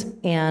vineyards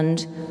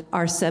and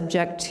are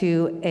subject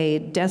to a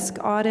desk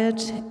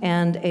audit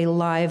and a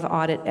live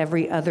audit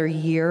every other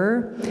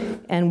year.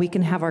 And we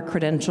can have our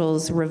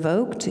credentials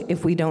revoked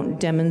if we don't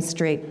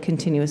demonstrate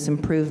continuous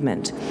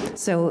improvement.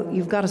 So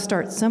you've got to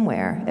start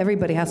somewhere.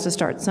 Everybody has to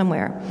start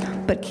somewhere.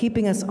 But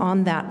keeping us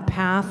on that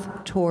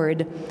path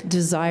toward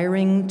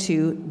desiring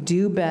to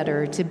do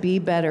better, to be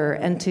better,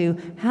 and to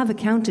have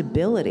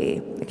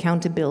accountability.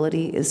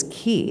 Accountability is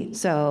key.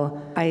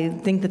 So I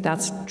think that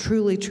that's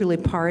truly, truly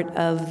part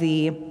of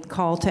the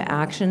call to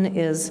action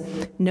is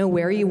know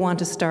where you want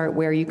to start,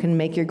 where you can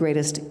make your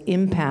greatest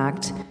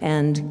impact,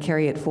 and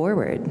carry it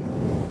forward.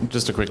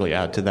 Just to quickly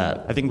add to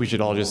that, I think we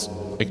should all just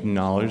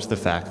acknowledge the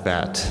fact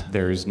that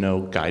there's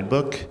no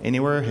guidebook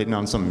anywhere hidden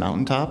on some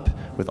mountaintop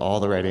with all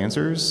the right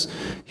answers.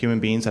 Human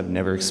beings have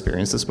never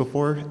experienced this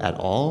before at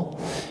all.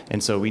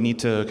 And so we need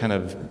to kind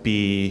of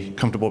be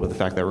comfortable with the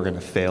fact that we're going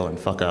to fail and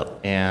fuck up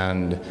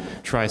and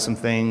try some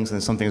things,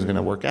 and some things are going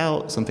to work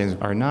out, some things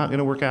are not going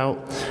to work out.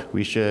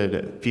 We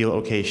should feel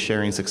okay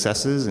sharing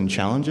successes and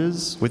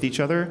challenges with each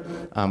other.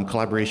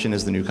 Collaboration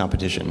is the new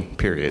competition,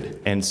 period.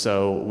 And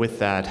so with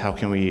that, how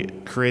can we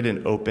create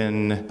an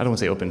open, I don't want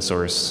to say open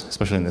source,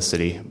 especially in this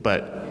city,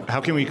 but how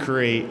can we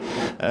create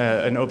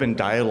an open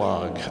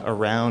dialogue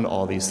around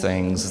all these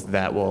things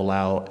that will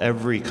allow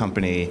every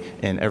company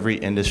and every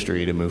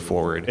industry to move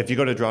forward? If you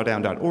go to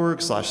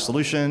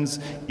drawdown.org/solutions,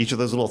 each of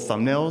those little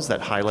thumbnails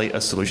that highlight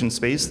a solution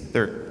space,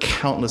 there are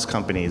countless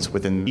companies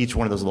within each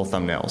one of those little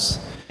thumbnails.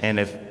 And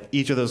if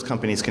each of those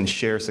companies can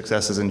share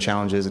successes and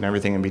challenges and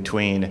everything in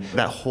between,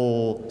 that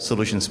whole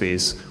solution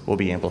space will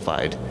be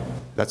amplified.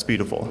 That's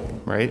beautiful,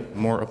 right?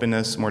 More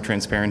openness, more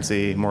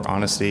transparency, more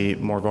honesty,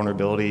 more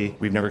vulnerability.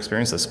 We've never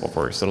experienced this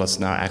before, so let's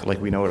not act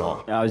like we know it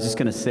all. I was just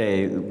going to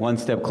say, One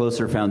Step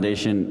Closer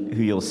Foundation,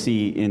 who you'll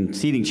see in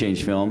Seating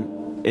Change film,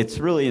 it's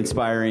really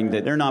inspiring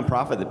that they're a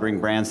nonprofit that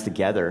bring brands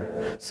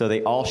together. So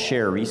they all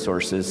share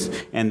resources,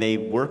 and they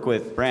work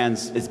with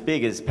brands as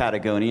big as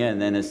Patagonia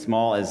and then as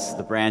small as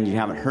the brand you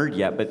haven't heard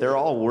yet, but they're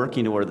all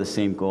working toward the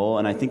same goal.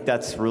 And I think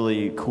that's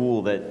really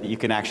cool that you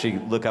can actually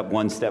look up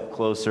One Step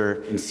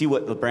Closer and see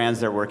what the brands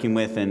they're working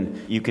with, and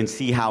you can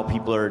see how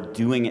people are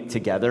doing it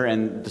together.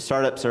 And the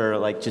startups are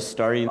like just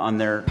starting on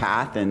their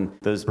path, and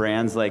those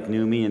brands like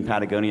Numi and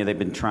Patagonia, they've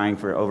been trying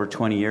for over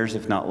 20 years,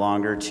 if not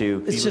longer,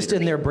 to It's just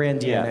in their brand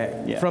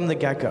DNA. Yeah. From the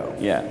get-go.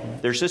 Yeah,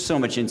 there's just so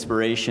much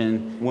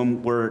inspiration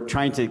when we're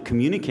trying to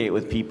communicate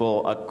with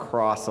people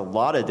across a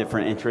lot of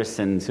different interests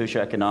and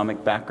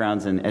socioeconomic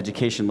backgrounds and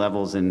education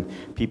levels, and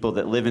people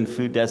that live in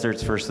food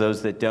deserts versus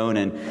those that don't.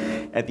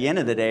 And at the end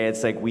of the day,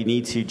 it's like we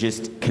need to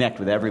just connect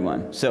with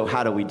everyone. So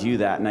how do we do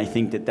that? And I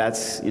think that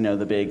that's,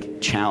 the big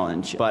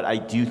challenge. But I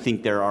do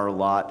think there are a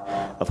lot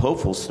of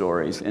hopeful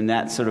stories, and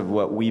that's sort of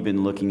what we've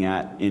been looking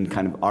at in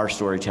kind of our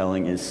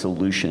storytelling is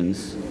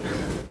solutions.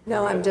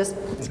 No, I'm just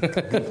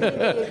completely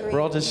agreeing. We're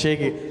all just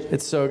shaking.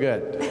 It's so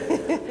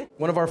good.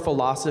 One of our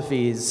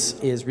philosophies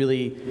is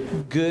really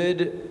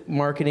good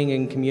marketing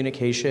and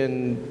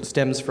communication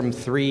stems from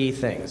three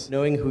things.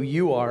 Knowing who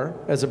you are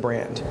as a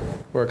brand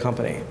or a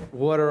company.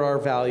 What are our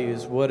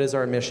values? What is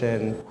our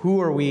mission?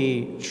 Who are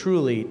we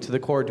truly to the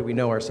core? Do we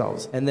know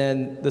ourselves? And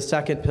then the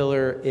second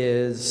pillar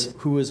is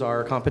who is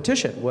our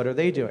competition? What are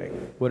they doing?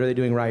 What are they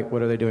doing right?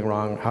 What are they doing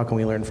wrong? How can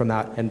we learn from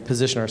that and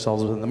position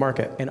ourselves within the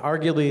market? And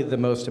arguably the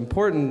most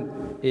important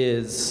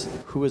is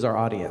who is our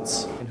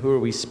audience and who are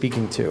we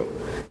speaking to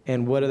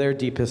and what are their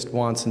deepest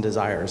wants and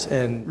desires.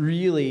 And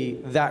really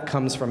that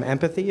comes from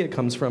empathy. It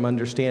comes from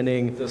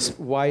understanding this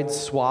wide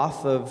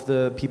swath of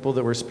the people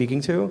that we're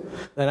speaking to.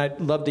 And I'd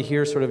love to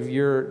hear sort of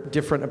your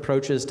different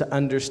approaches to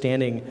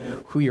understanding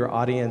who your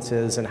audience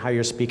is and how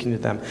you're speaking to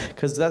them.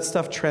 Because that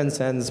stuff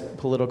transcends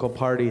political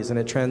parties and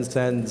it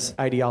transcends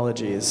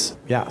ideologies.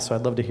 Yeah, so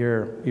I'd love to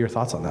hear your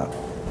thoughts on that.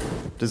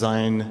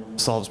 Design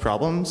solves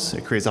problems.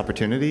 It creates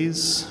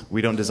opportunities.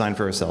 We don't design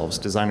for ourselves.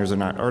 Designers are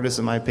not artists,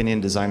 in my opinion.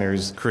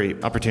 Designers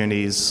create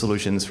opportunities,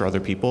 solutions for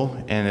other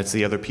people, and it's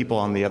the other people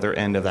on the other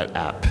end of that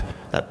app,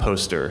 that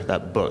poster,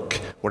 that book,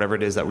 whatever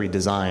it is that we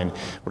design,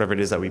 whatever it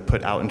is that we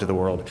put out into the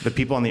world. The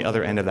people on the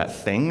other end of that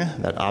thing,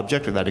 that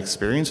object or that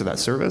experience or that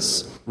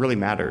service really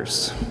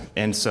matters.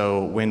 And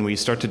so when we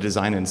start to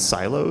design in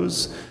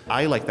silos,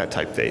 I like that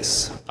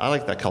typeface. I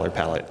like that color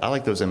palette. I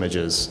like those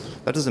images.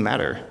 That doesn't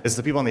matter. It's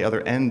the people on the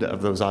other end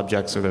of those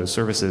objects or those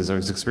services or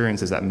those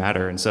experiences that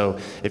matter. And so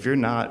if you're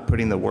not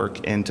putting the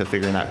work into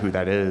figuring out who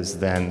that is,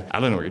 then I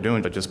don't know what you're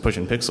doing, but just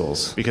pushing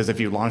pixels. Because if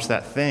you launch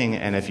that thing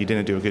and if you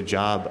didn't do a good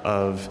job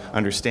of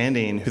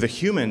understanding who the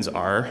humans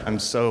are are. I'm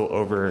so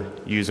over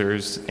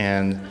users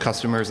and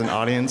customers and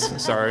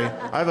audience. Sorry.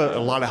 I have a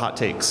lot of hot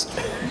takes.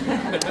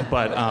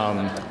 But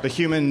the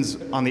humans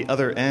on the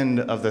other end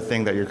of the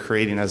thing that you're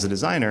creating as a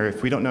designer,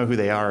 if we don't know who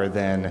they are,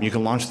 then you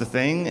can launch the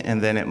thing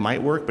and then it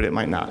might work, but it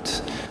might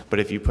not. But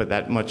if you put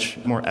that much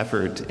more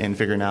effort in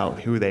figuring out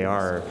who they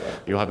are,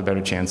 you'll have a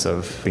better chance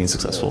of being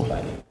successful.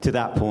 To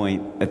that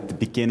point, at the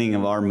beginning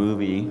of our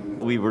movie,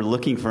 we were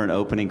looking for an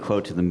opening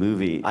quote to the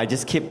movie. I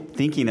just kept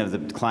thinking of the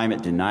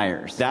climate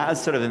deniers. That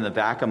was sort of in the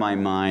back of my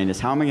mind, is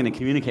how am I going to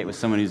communicate with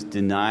someone who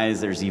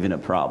denies there's even a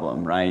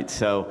problem, right?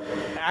 So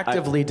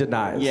Actively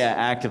denies. Yeah,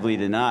 actively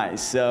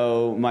denies.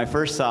 So my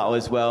first thought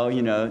was, well,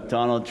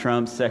 Donald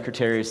Trump's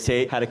Secretary of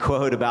State had a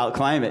quote about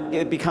climate.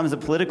 It becomes a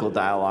political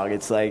dialogue.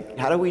 It's like,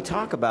 how do we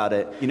talk about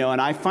it?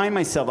 And I find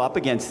myself up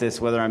against this,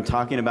 whether I'm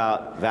talking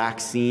about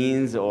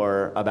vaccines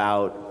or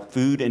about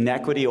food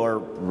inequity or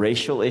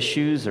racial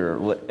issues or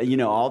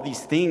all these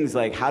things.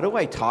 Like, how do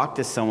I talk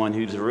to someone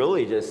who's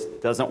really just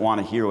doesn't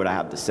want to hear what I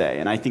have to say?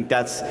 And I think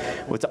that's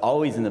what's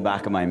always in the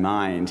back of my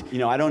mind.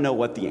 I don't know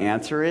what the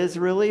answer is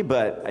really,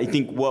 but I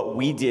think what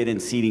we did in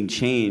Seeding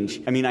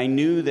Change, I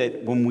knew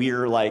that when we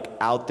were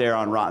out there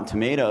on Rotten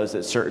Tomatoes,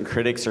 that certain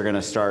critics are going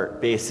to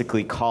start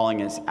basically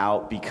calling us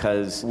out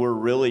because we're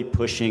really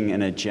pushing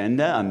an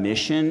agenda, a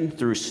mission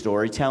through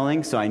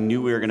storytelling. So I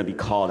knew we were going to be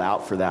called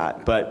out for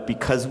that. But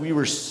because we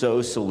were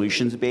so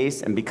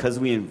solutions-based, and because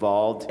we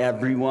involved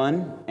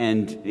everyone,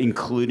 and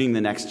including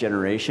the next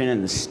generation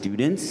and the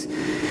students,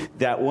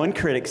 that one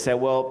critic said,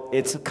 well,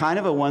 it's kind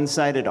of a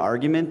one-sided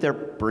argument they're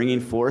bringing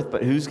forth,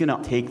 but who's going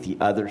to take the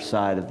other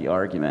side of the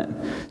argument?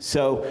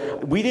 So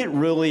we didn't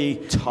really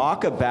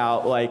talk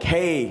about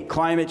hey,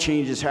 climate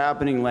change is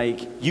happening,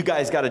 you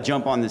guys got to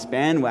jump on this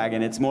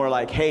bandwagon. It's more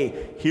like,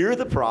 hey, here are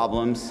the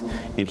problems,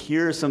 and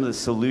here are some of the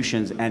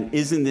solutions, and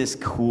isn't this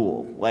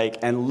cool?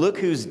 And look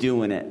who's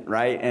doing it,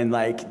 right? And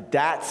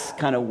that's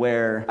kind of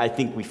where I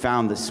think we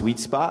found the sweet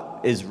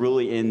spot, is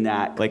really in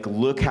that,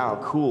 look how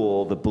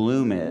cool the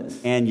bloom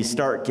is. And you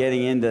start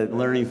getting into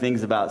learning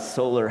things about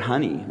solar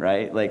honey,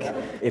 right?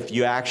 If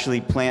you actually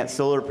plant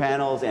solar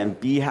panels and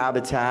bee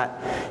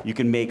habitat, you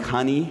can make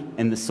honey,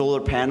 and the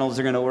solar panels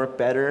are going to work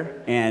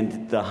better,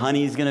 and the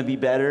honey's going to be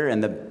better,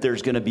 and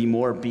there's going to be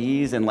more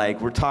bees, and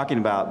we're talking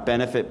about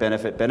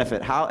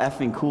benefit. How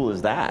effing cool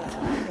is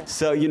that?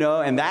 So,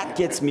 and that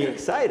gets me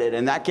excited,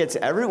 and that gets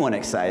everyone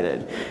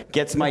excited.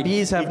 The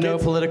bees have no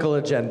political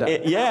agenda.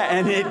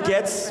 And it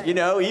gets,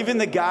 even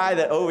the guy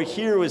that over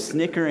here was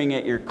snickering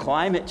at your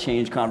climate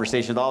change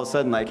conversation, all of a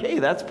sudden hey,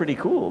 that's pretty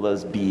cool,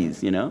 those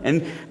bees,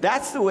 And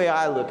that's the way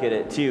I look at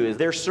it too, is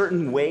there's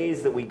certain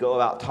ways that we go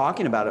about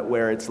talking about it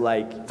where it's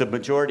the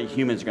majority of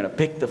humans are going to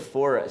pick the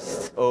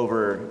forest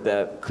over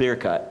the clear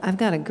cut. I've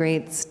got a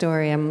great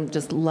story. I'm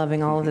just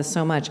loving all of this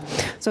so much.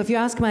 So if you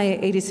ask my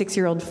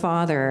 86-year-old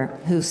father,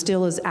 who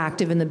still is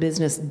active in the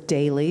business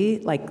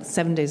daily,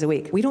 7 days a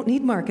week, we don't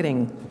need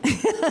marketing.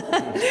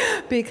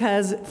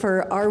 Because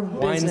for our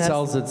business... Wine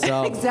sells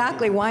itself.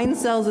 Exactly. Wine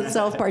sells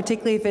itself,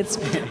 particularly if it's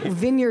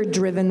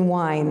vineyard-driven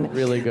wine.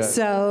 Really good.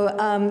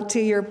 So to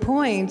your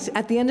point,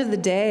 at the end of the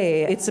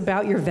day, it's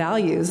about your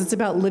values. It's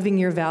about living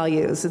your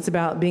values. It's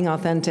about being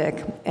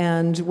authentic.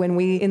 And when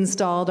we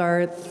installed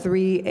our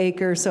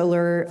 3-acre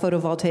solar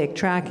photovoltaic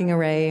tracking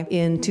array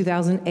in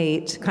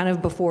 2008, kind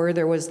of before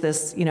there was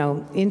this,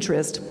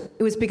 interest,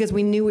 it was because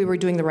we knew we were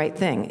doing the right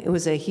thing. It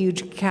was a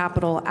huge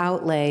capital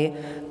outlay,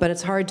 but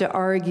it's hard to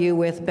argue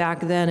with.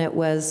 Back then it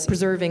was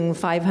preserving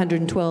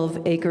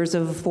 512 acres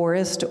of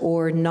forest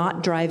or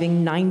not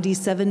driving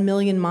 97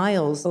 million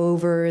miles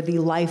over the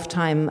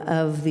lifetime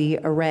of the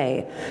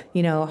array.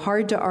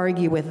 Hard to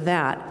argue with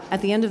that.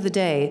 At the end of the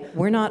day,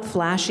 we're not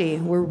flashy.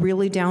 We're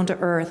really down to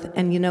earth.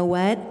 And you know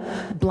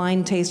what?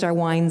 Blind taste our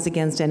wines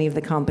against any of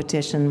the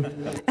competition.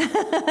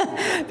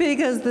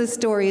 Because the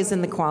story is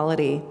in the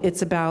quality.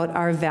 It's about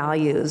our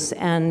values.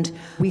 And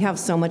we have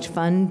so much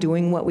fun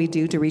doing what we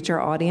do to reach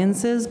our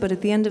audiences. But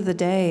at the end of the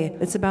day,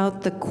 it's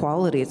about the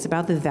quality. It's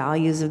about the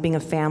values of being a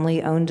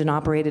family-owned and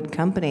operated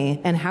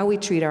company and how we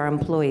treat our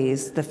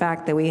employees. The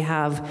fact that we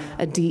have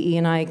a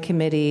DE&I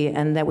committee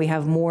and that we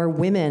have more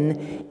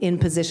women in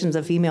positions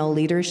of female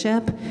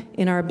leadership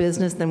in our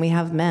business than we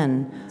have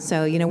men.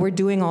 So, we're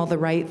doing all the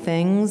right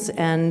things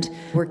and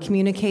we're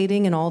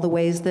communicating in all the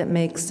ways that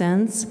make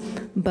sense,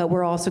 but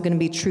we're also going to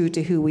be true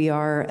to who we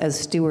are as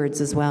stewards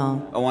as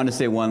well. I want to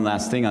say one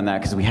last thing on that,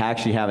 because we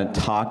actually haven't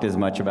talked as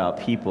much about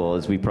people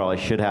as we probably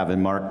should have,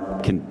 and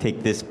Mark can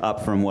take this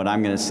up from what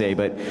I'm going to say,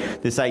 but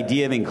this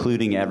idea of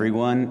including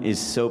everyone is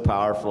so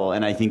powerful,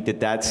 and I think that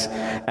that's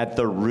at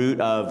the root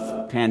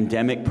of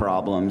pandemic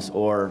problems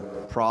or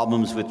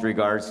problems with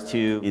regards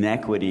to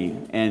inequity.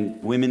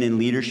 And women in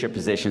leadership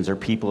positions or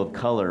people of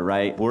color,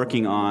 right?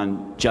 Working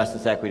on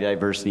justice, equity,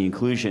 diversity,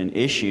 inclusion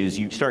issues,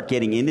 you start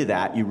getting into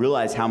that, you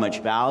realize how much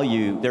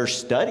value their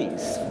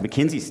studies.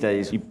 McKinsey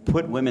studies, you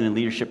put women in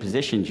leadership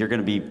positions, you're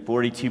going to be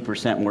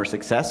 42% more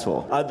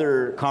successful.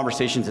 Other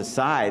conversations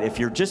aside, if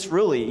you're just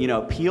really,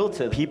 appeal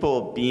to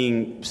people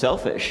being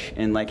selfish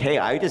and like, hey,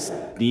 I just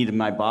need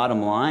my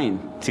bottom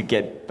line to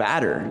get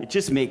better. It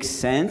just makes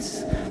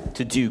sense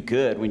to do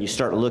good when you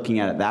start looking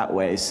at it that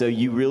way. So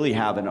you really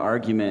have an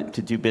argument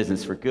to do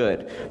business for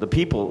good. The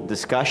people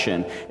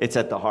discussion, it's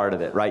at the heart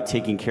of it, right?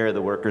 Taking care of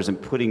the workers and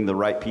putting the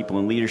right people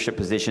in leadership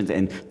positions,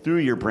 and through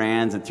your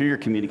brands and through your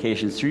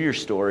communications, through your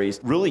stories,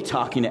 really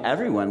talking to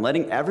everyone,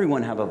 letting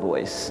everyone have a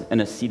voice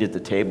and a seat at the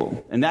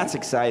table. And that's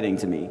exciting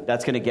to me.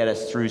 That's going to get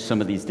us through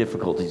some of these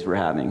difficulties we're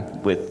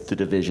having with the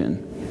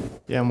division.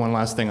 Yeah, and one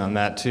last thing on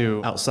that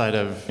too, outside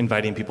of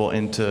inviting people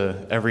into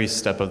every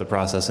step of the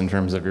process in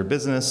terms of your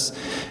business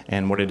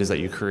and what it is that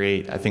you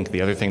create, I think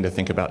the other thing to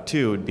think about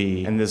too would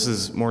be, and this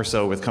is more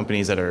so with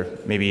companies that are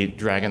maybe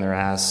dragging their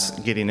ass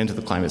getting into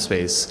the climate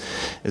space,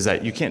 is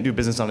that you can't do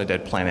business on a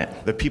dead planet.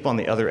 The people on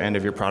the other end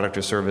of your product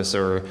or service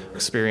or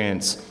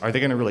experience, are they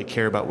going to really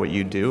care about what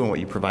you do and what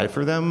you provide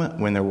for them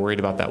when they're worried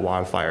about that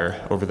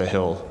wildfire over the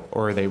hill?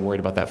 Or are they worried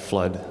about that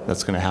flood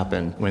that's going to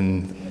happen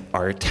when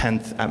our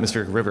 10th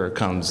atmospheric river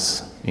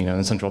comes,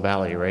 in Central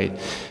Valley, right?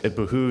 It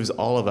behooves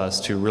all of us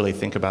to really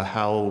think about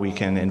how we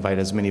can invite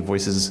as many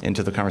voices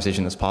into the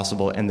conversation as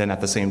possible, and then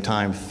at the same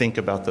time, think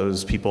about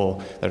those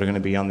people that are going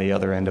to be on the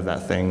other end of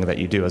that thing that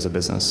you do as a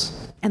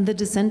business. And the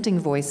dissenting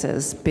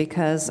voices,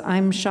 because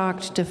I'm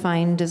shocked to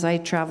find as I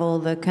travel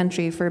the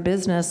country for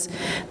business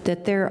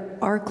that there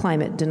are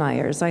climate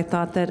deniers. I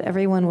thought that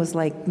everyone was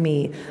like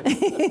me,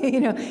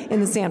 in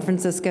the San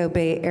Francisco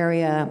Bay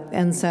Area.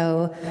 And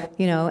so,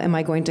 am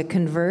I going to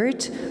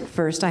convert?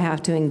 First, I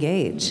have to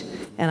engage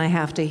and I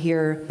have to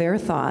hear their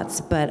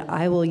thoughts, but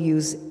I will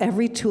use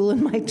every tool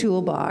in my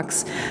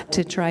toolbox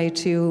to try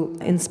to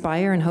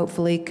inspire and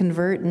hopefully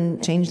convert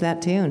and change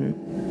that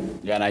tune.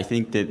 Yeah, and I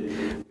think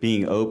that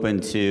being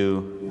open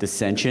to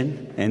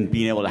dissension and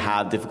being able to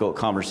have difficult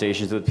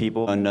conversations with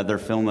people. Another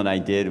film that I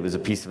did was a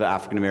piece of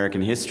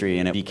African-American history,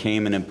 and it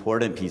became an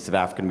important piece of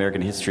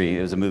African-American history.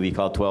 It was a movie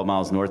called 12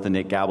 Miles North, the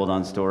Nick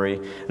Gabaldon story.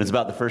 And it's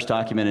about the first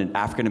documented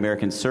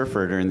African-American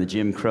surfer during the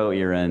Jim Crow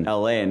era in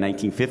LA in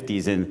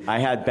 1950s. And I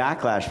had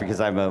backlash because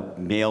I'm a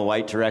male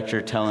white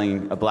director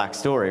telling a black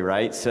story,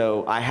 right?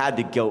 So I had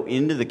to go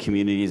into the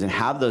communities and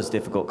have those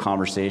difficult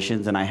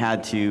conversations, and I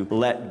had to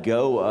let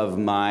go of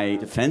my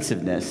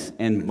defensiveness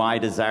and my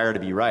desire to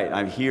be right.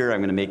 I'm here, I'm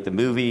going to make the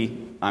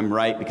movie, I'm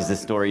right because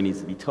this story needs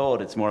to be told.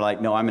 It's more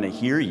like, no, I'm going to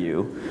hear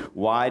you.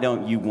 Why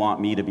don't you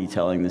want me to be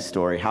telling this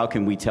story? How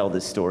can we tell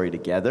this story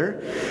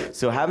together?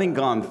 So having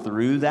gone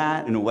through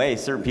that, in a way,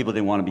 certain people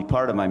didn't want to be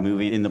part of my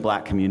movie in the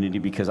black community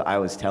because I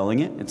was telling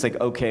it. It's like,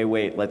 okay,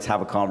 wait, let's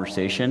have a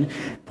conversation.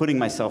 Putting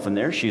myself in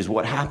their shoes,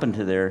 what happened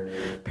to their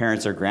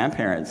parents or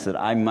grandparents that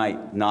I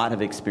might not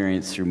have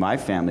experienced through my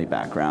family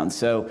background?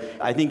 So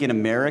I think in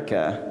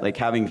America, like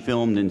having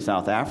filmed in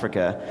South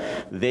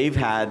Africa, they've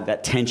had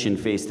that tension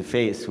face to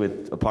face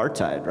with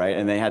apartheid, right?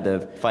 And they had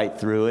to fight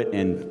through it,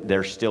 and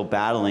they're still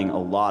battling a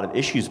lot of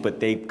issues, but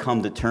they've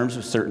come to terms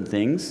with certain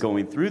things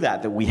going through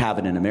that we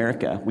haven't in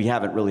America. We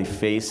haven't really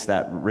faced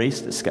that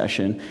race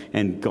discussion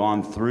and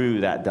gone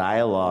through that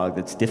dialogue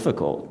that's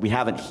difficult. We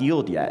haven't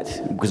healed yet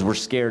because we're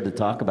scared to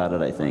talk about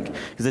it, I think,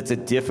 because it's a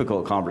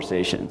difficult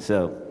conversation.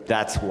 So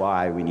that's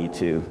why we need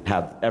to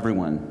have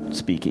everyone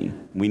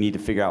speaking. We need to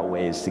figure out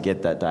ways to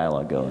get that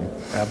dialogue going.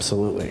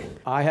 Absolutely.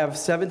 I have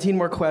 17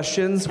 more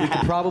questions. We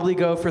could probably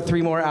go for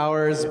 3 more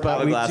hours,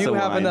 but we do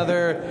have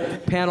another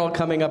panel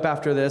coming up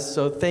after this.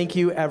 So thank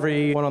you,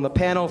 everyone on the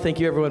panel. Thank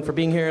you, everyone, for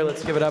being here.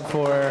 Let's give it up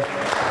for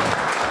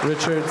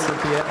Richard,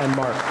 Cynthia, and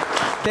Mark.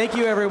 Thank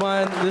you,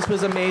 everyone. This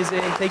was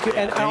amazing. Thank you.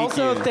 And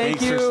also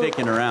thank you for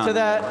sticking around to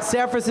that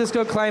San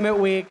Francisco Climate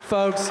Week.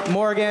 Folks,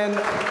 Morgan,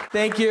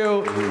 thank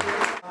you.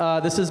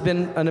 This has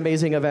been an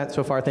amazing event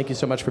so far. Thank you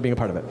so much for being a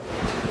part of it.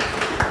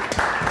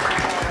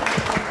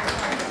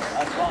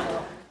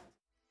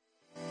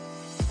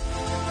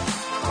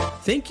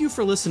 Thank you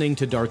for listening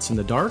to Darts in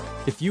the Dark.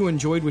 If you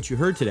enjoyed what you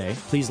heard today,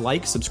 please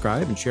like,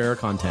 subscribe, and share our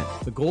content.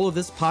 The goal of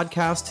this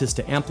podcast is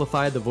to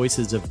amplify the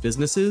voices of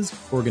businesses,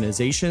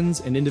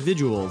 organizations, and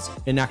individuals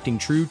enacting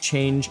true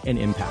change and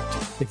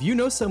impact. If you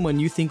know someone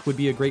you think would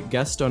be a great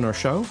guest on our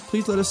show,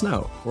 please let us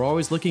know. We're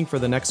always looking for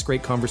the next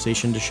great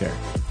conversation to share.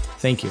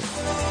 Thank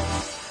you.